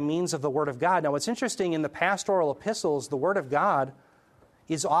sanctified by means of the Word of God. Now, what's interesting, in the pastoral epistles, the Word of God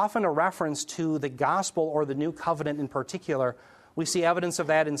is often a reference to the gospel or the new covenant in particular. We see evidence of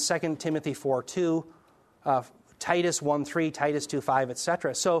that in 2 Timothy 4:2, Titus 1:3, Titus 2:5,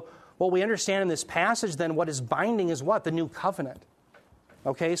 etc. So what we understand in this passage, then, what is binding is what? The new covenant.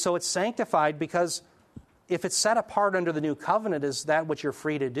 Okay, so it's sanctified because if it's set apart under the new covenant, is that what you're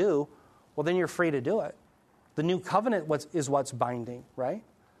free to do? Well, then you're free to do it. The new covenant is what's binding, right?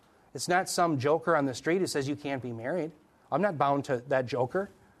 It's not some joker on the street who says you can't be married. I'm not bound to that joker.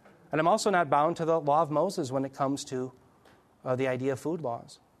 And I'm also not bound to the law of Moses when it comes to the idea of food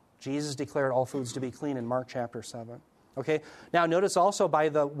laws. Jesus declared all foods to be clean in Mark chapter 7. Okay? Now, notice also by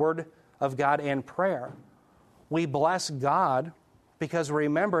the word of God and prayer, we bless God because we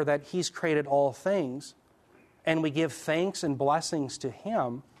remember that he's created all things, and we give thanks and blessings to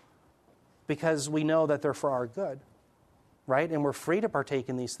Him because we know that they're for our good, right? And we're free to partake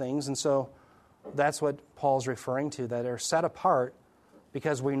in these things. And so that's what Paul's referring to, that are set apart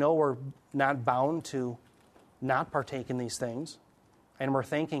because we know we're not bound to not partake in these things. And we're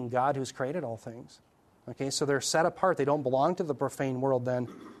thanking God who's created all things. Okay, so they're set apart. They don't belong to the profane world then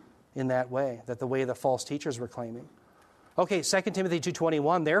in that way, that the way the false teachers were claiming. Okay, 2 Timothy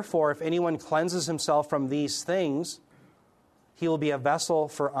 2:21, therefore, if anyone cleanses himself from these things, he will be a vessel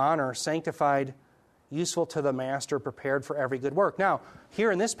for honor, sanctified, useful to the master, prepared for every good work. Now,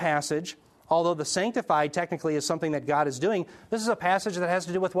 here in this passage, although the sanctified technically is something that God is doing, this is a passage that has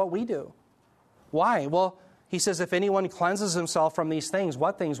to do with what we do. Why? Well, he says, if anyone cleanses himself from these things,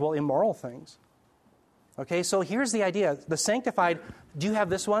 what things? Well, immoral things. Okay, so here's the idea. The sanctified, do you have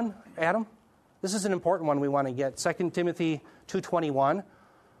this one, Adam? This is an important one we want to get. 2 Timothy 2:21.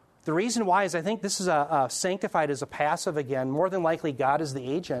 The reason why is I think this is a sanctified as a passive again. More than likely, God is the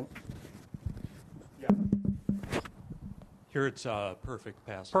agent. Yeah. Here it's perfect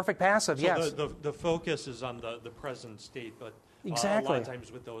passive. Perfect passive, so yes. The focus is on the present state, but exactly. A lot of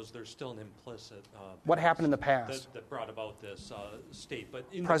times with those, there's still an implicit what happened in the past that brought about this state. But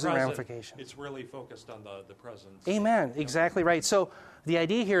in present the present ramifications. It's really focused on the present. Amen. Exactly right. So the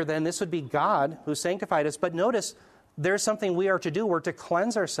idea here then, this would be God who sanctified us. But notice, there's something we are to do. We're to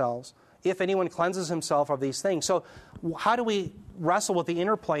cleanse ourselves if anyone cleanses himself of these things. So how do we wrestle with the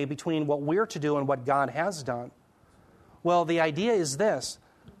interplay between what we're to do and what God has done? Well, the idea is this.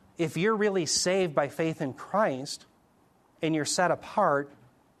 If you're really saved by faith in Christ and you're set apart,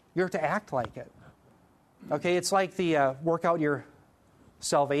 you're to act like it. Okay, it's like the work out your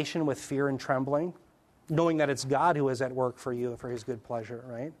salvation with fear and trembling, knowing that it's God who is at work for you for His good pleasure,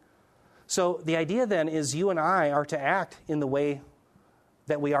 right? So the idea then is you and I are to act in the way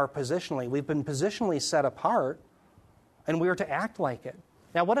that we are positionally. We've been positionally set apart, and we are to act like it.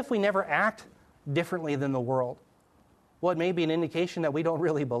 Now, what if we never act differently than the world? Well, it may be an indication that we don't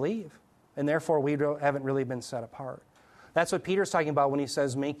really believe, and therefore we haven't really been set apart. That's what Peter's talking about when he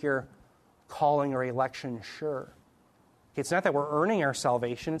says, make your calling or election sure. It's not that we're earning our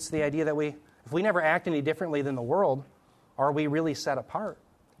salvation. It's the idea that if we never act any differently than the world, are we really set apart?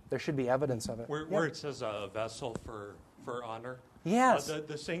 There should be evidence of it. Where it says a vessel for honor. Yes.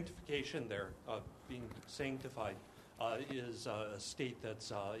 The sanctification there, being sanctified, is a state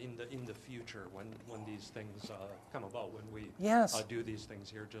that's in the future when these things come about, when we do these things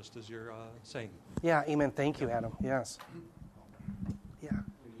here, just as you're saying. Yeah, amen. Thank you, Adam. Yes. Yeah.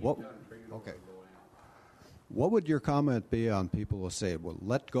 Okay. What would your comment be on people who say, well,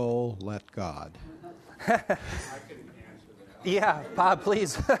 let go, let God? Yeah, Bob,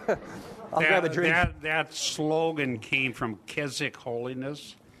 please. I'll grab a drink. That slogan came from Keswick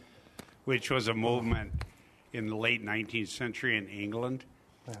Holiness, which was a movement in the late 19th century in England.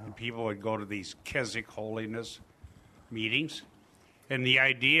 And people would go to these Keswick Holiness meetings. And the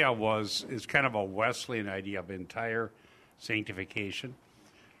idea is kind of a Wesleyan idea of entire sanctification.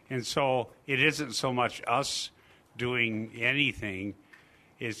 And so it isn't so much us doing anything,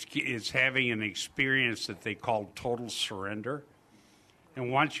 it's having an experience that they call total surrender.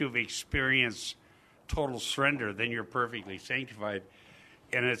 And once you've experienced total surrender, then you're perfectly sanctified.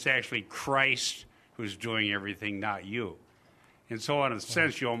 And it's actually Christ who's doing everything, not you. And so in a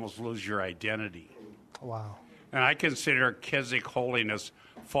sense, you almost lose your identity. Wow. And I consider Keswick Holiness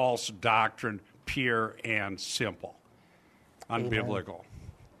false doctrine, pure and simple, unbiblical.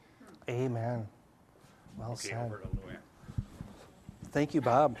 Amen. Well said. Over to Luann. Thank you,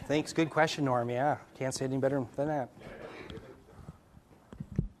 Bob. Thanks. Good question, Norm. Yeah, can't say it any better than that.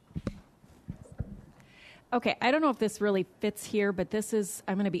 Okay, I don't know if this really fits here, but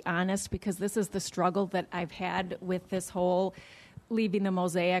I'm going to be honest, because this is the struggle that I've had with this whole leaving the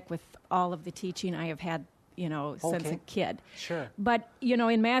Mosaic with all of the teaching I have had, since a kid. Sure. But,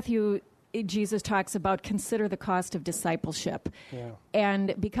 in Matthew, Jesus talks about consider the cost of discipleship. Yeah.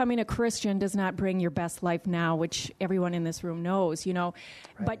 And becoming a Christian does not bring your best life now, which everyone in this room knows, Right.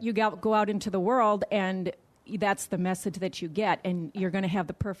 But you go out into the world, and that's the message that you get. And you're going to have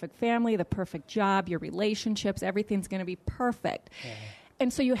the perfect family, the perfect job, your relationships, everything's going to be perfect. Yeah.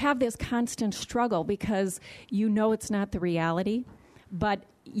 And so you have this constant struggle because it's not the reality. But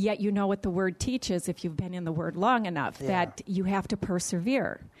yet you know what the Word teaches if you've been in the Word long enough, that you have to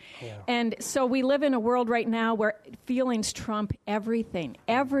persevere. Yeah. And so we live in a world right now where feelings trump everything.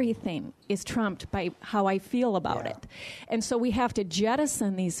 Everything is trumped by how I feel about it. And so we have to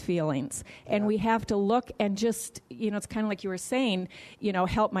jettison these feelings, and we have to look and just, it's kind of like you were saying,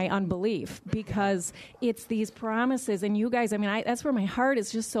 help my unbelief, because it's these promises. And you guys, that's where my heart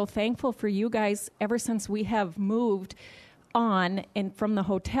is just so thankful for you guys. Ever since we have moved on and from the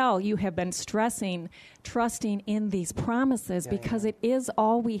hotel, you have been trusting in these promises, because it is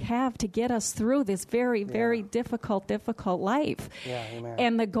all we have to get us through this very, very difficult life. Yeah, amen.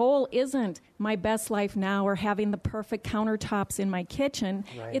 And the goal isn't my best life now or having the perfect countertops in my kitchen.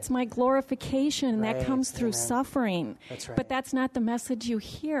 Right. It's my glorification, and that comes through suffering. That's right. But that's not the message you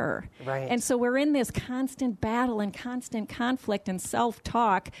hear. Right. And so we're in this constant battle and constant conflict and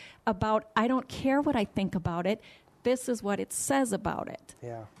self-talk about, I don't care what I think about it. This is what it says about it.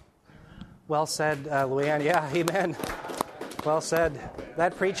 Yeah. Well said, Luann. Yeah, amen. Well said.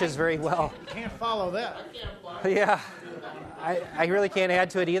 That preaches very well. Can't follow that. Yeah. I really can't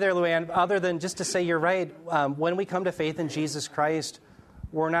add to it either, Luann, other than just to say you're right. When we come to faith in Jesus Christ,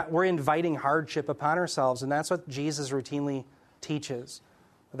 we're inviting hardship upon ourselves, and that's what Jesus routinely teaches.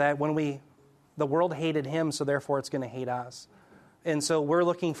 That the world hated him, so therefore it's going to hate us. And so we're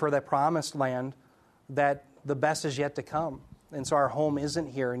looking for that promised land that the best is yet to come. And so our home isn't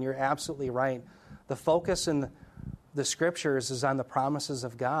here, and you're absolutely right. The focus in the Scriptures is on the promises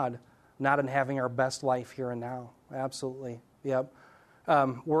of God, not on having our best life here and now. Absolutely. Yep.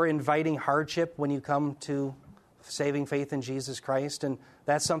 We're inviting hardship when you come to saving faith in Jesus Christ, and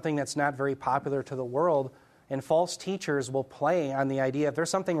that's something that's not very popular to the world. And false teachers will play on the idea, if there's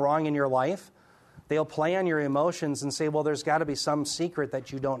something wrong in your life, they'll play on your emotions and say, well, there's got to be some secret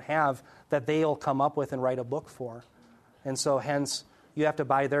that you don't have that they'll come up with and write a book for. And so hence, you have to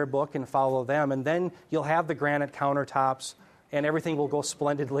buy their book and follow them. And then you'll have the granite countertops, and everything will go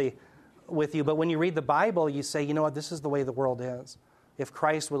splendidly with you. But when you read the Bible, you say, you know what, this is the way the world is. If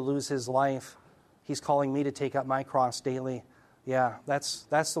Christ would lose his life, he's calling me to take up my cross daily. Yeah, that's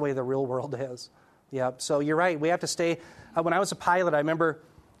the way the real world is. Yeah, so you're right. We have to stay. When I was a pilot, I remember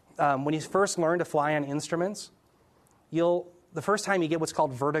when you first learn to fly on instruments, the first time you get what's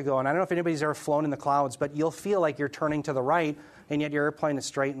called vertigo, and I don't know if anybody's ever flown in the clouds, but you'll feel like you're turning to the right, and yet your airplane is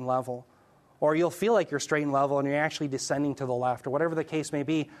straight and level. Or you'll feel like you're straight and level, and you're actually descending to the left, or whatever the case may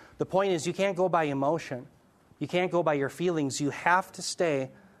be. The point is, you can't go by emotion. You can't go by your feelings. You have to stay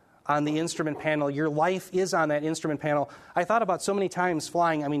on the instrument panel. Your life is on that instrument panel. I thought about so many times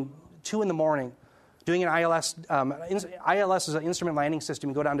flying, 2 a.m, doing an ILS. ILS is an instrument landing system.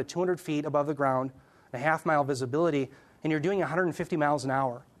 You go down to 200 feet above the ground, a half-mile visibility, and you're doing 150 miles an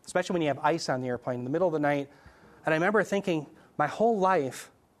hour, especially when you have ice on the airplane in the middle of the night. And I remember thinking, my whole life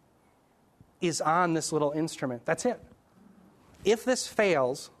is on this little instrument. That's it. If this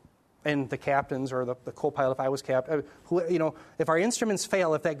fails, and the captains or the co-pilot, if I was captain, if our instruments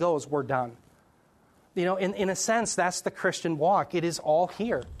fail, if that goes, we're done. In a sense, that's the Christian walk. It is all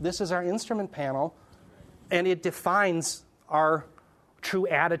here. This is our instrument panel, and it defines our true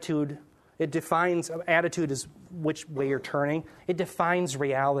attitude. Attitude is which way you're turning. It defines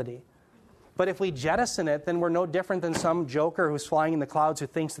reality. But if we jettison it, then we're no different than some joker who's flying in the clouds who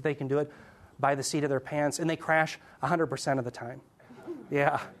thinks that they can do it by the seat of their pants, and they crash 100% of the time.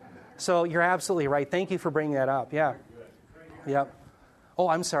 Yeah. So you're absolutely right. Thank you for bringing that up. Yeah. Yep. Oh,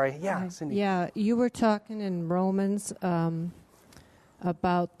 I'm sorry. Yeah, Cindy. Yeah, you were talking in Romans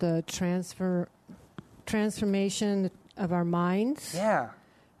about the transformation of our minds. Yeah.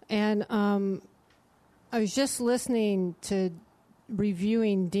 And I was just listening to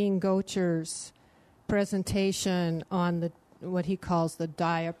reviewing Dean Gocher's presentation on what he calls the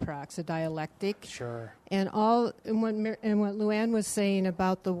diaprax, the dialectic. Sure. And what Luann was saying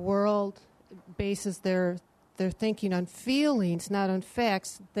about the world bases their thinking on feelings, not on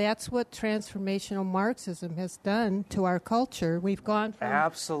facts. That's what transformational Marxism has done to our culture. We've gone from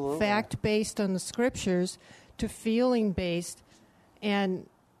absolutely fact-based on the scriptures to feeling-based, and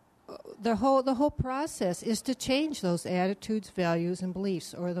the whole process is to change those attitudes, values, and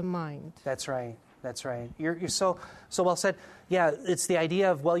beliefs, or the mind. That's right. That's right. You're so well said. Yeah, it's the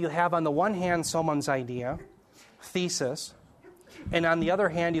idea of, you have on the one hand someone's idea, thesis, and on the other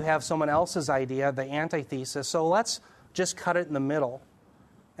hand you have someone else's idea, the antithesis. So let's just cut it in the middle,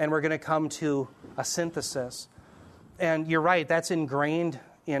 and we're going to come to a synthesis. And you're right, that's ingrained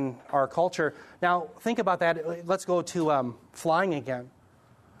in our culture. Now, think about that. Let's go to flying again.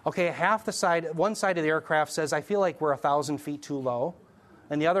 Okay, one side of the aircraft says, I feel like we're 1,000 feet too low.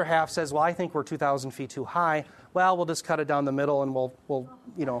 And the other half says, well, I think we're 2,000 feet too high. well, we'll just cut it down the middle and we'll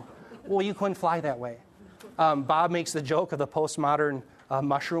well, you couldn't fly that way. Bob makes the joke of the postmodern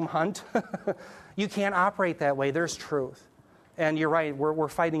mushroom hunt. You can't operate that way. There's truth. And you're right, we're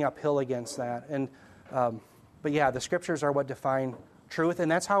fighting uphill against that. And but yeah, the Scriptures are what define truth,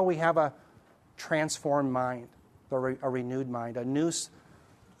 and that's how we have a transformed mind, a renewed mind,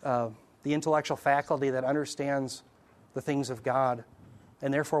 the intellectual faculty that understands the things of God,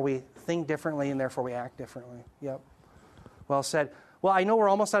 and therefore we think differently, and therefore we act differently. Yep. Well said. Well, I know we're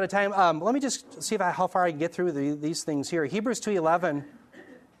almost out of time. Let me just see how far I can get through these things here. Hebrews 2:11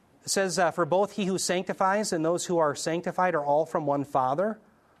 says, "For both he who sanctifies and those who are sanctified are all from one Father,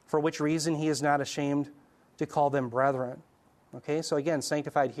 for which reason he is not ashamed to call them brethren." Okay, so again,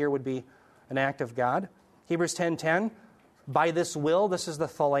 sanctified here would be an act of God. Hebrews 10:10, "By this will," this is the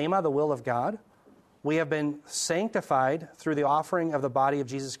thelema, the will of God, "we have been sanctified through the offering of the body of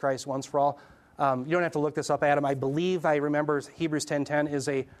Jesus Christ once for all." You don't have to look this up, Adam. I believe I remember Hebrews 10:10 is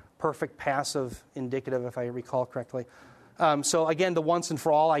a perfect passive indicative, if I recall correctly. So again, the once and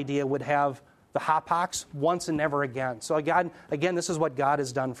for all idea would have the hapax, once and never again. So again, this is what God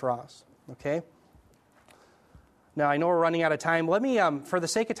has done for us. Okay? Now, I know we're running out of time. Let me, for the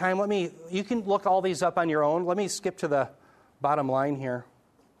sake of time, you can look all these up on your own. Let me skip to the bottom line here.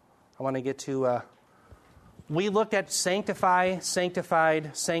 I want to get to, we looked at sanctify,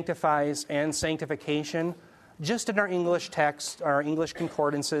 sanctified, sanctifies, and sanctification just in our English text, our English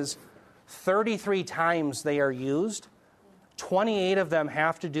concordances. 33 times they are used. 28 of them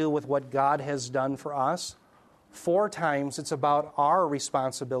have to do with what God has done for us. 4 times it's about our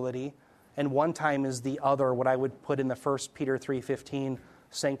responsibility. And 1 time is the other, what I would put in the 1 Peter 3:15,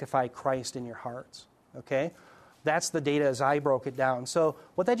 sanctify Christ in your hearts. Okay? That's the data as I broke it down. So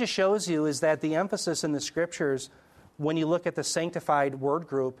what that just shows you is that the emphasis in the Scriptures, when you look at the sanctified word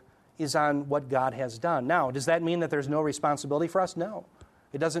group, is on what God has done. Now, does that mean that there's no responsibility for us? No.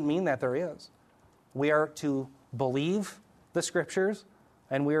 It doesn't mean that there is. We are to believe the Scriptures,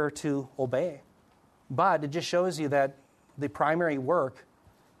 and we are to obey. But it just shows you that the primary work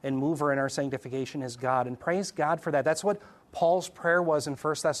and mover in our sanctification is God. And praise God for that. That's what Paul's prayer was in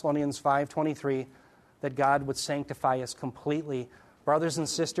 1 Thessalonians 5:23, that God would sanctify us completely. Brothers and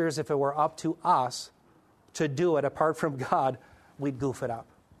sisters, if it were up to us to do it apart from God, we'd goof it up,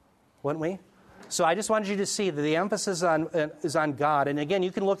 wouldn't we? So I just wanted you to see that the emphasis is on God. And again,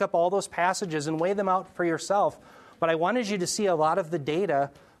 you can look up all those passages and weigh them out for yourself. But I wanted you to see a lot of the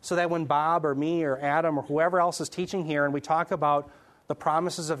data so that when Bob or me or Adam or whoever else is teaching here and we talk about the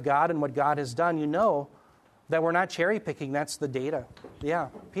promises of God and what God has done, you know that we're not cherry picking. That's the data. Yeah,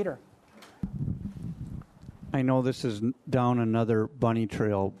 Peter. I know this is down another bunny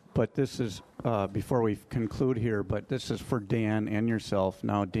trail, but this is, before we conclude here, but this is for Dan and yourself.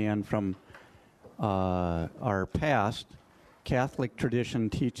 Now, Dan, from our past, Catholic tradition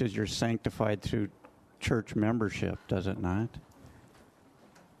teaches you're sanctified through church membership, does it not?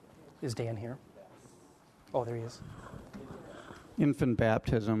 Is Dan here? Oh, there he is. Infant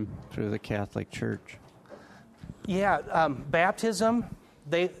baptism through the Catholic Church. Yeah, baptism,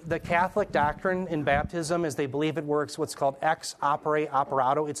 the Catholic doctrine in baptism is they believe it works what's called ex opere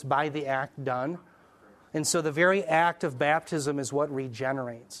operato. It's by the act done. And so the very act of baptism is what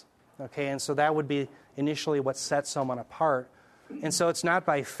regenerates. Okay, and so that would be initially what sets someone apart. And so it's not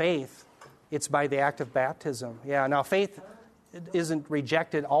by faith, it's by the act of baptism. Yeah, now faith isn't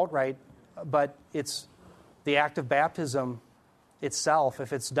rejected outright, but it's the act of baptism itself.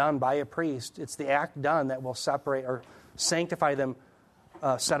 If it's done by a priest, it's the act done that will separate or sanctify them,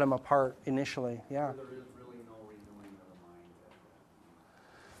 set them apart initially. Yeah. So there is really no renewing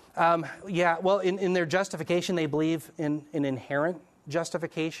of the mind. Yeah, well, in their justification, they believe in an inherent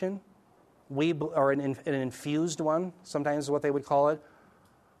justification. Or an infused one, sometimes is what they would call it.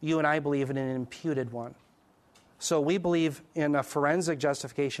 You and I believe in an imputed one. So we believe in a forensic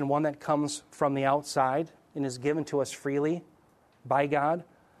justification, one that comes from the outside and is given to us freely by God.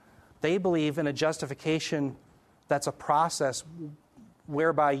 They believe in a justification that's a process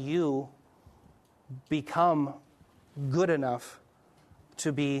whereby you become good enough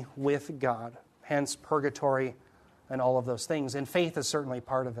to be with God, hence purgatory and all of those things. And faith is certainly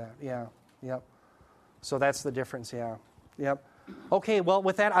part of that, yeah. Yep. So that's the difference, yeah. Yep. Okay, well,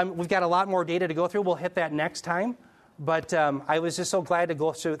 with that, we've got a lot more data to go through. We'll hit that next time. But I was just so glad to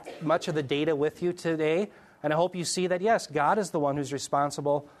go through much of the data with you today. And I hope you see that, yes, God is the one who's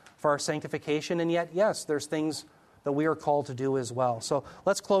responsible for our sanctification. And yet, yes, there's things that we are called to do as well. So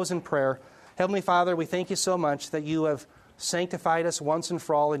let's close in prayer. Heavenly Father, we thank you so much that you have sanctified us once and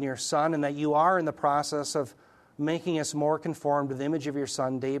for all in your Son, and that you are in the process of making us more conformed to the image of your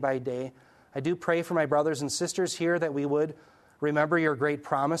Son day by day. I do pray for my brothers and sisters here that we would remember your great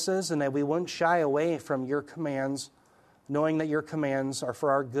promises and that we wouldn't shy away from your commands, knowing that your commands are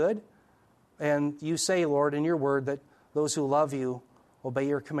for our good. And you say, Lord, in your word that those who love you obey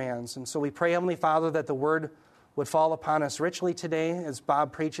your commands. And so we pray, Heavenly Father, that the word would fall upon us richly today as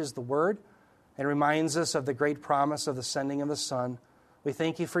Bob preaches the word and reminds us of the great promise of the sending of the Son. We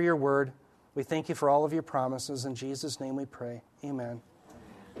thank you for your word. We thank you for all of your promises. In Jesus' name we pray. Amen.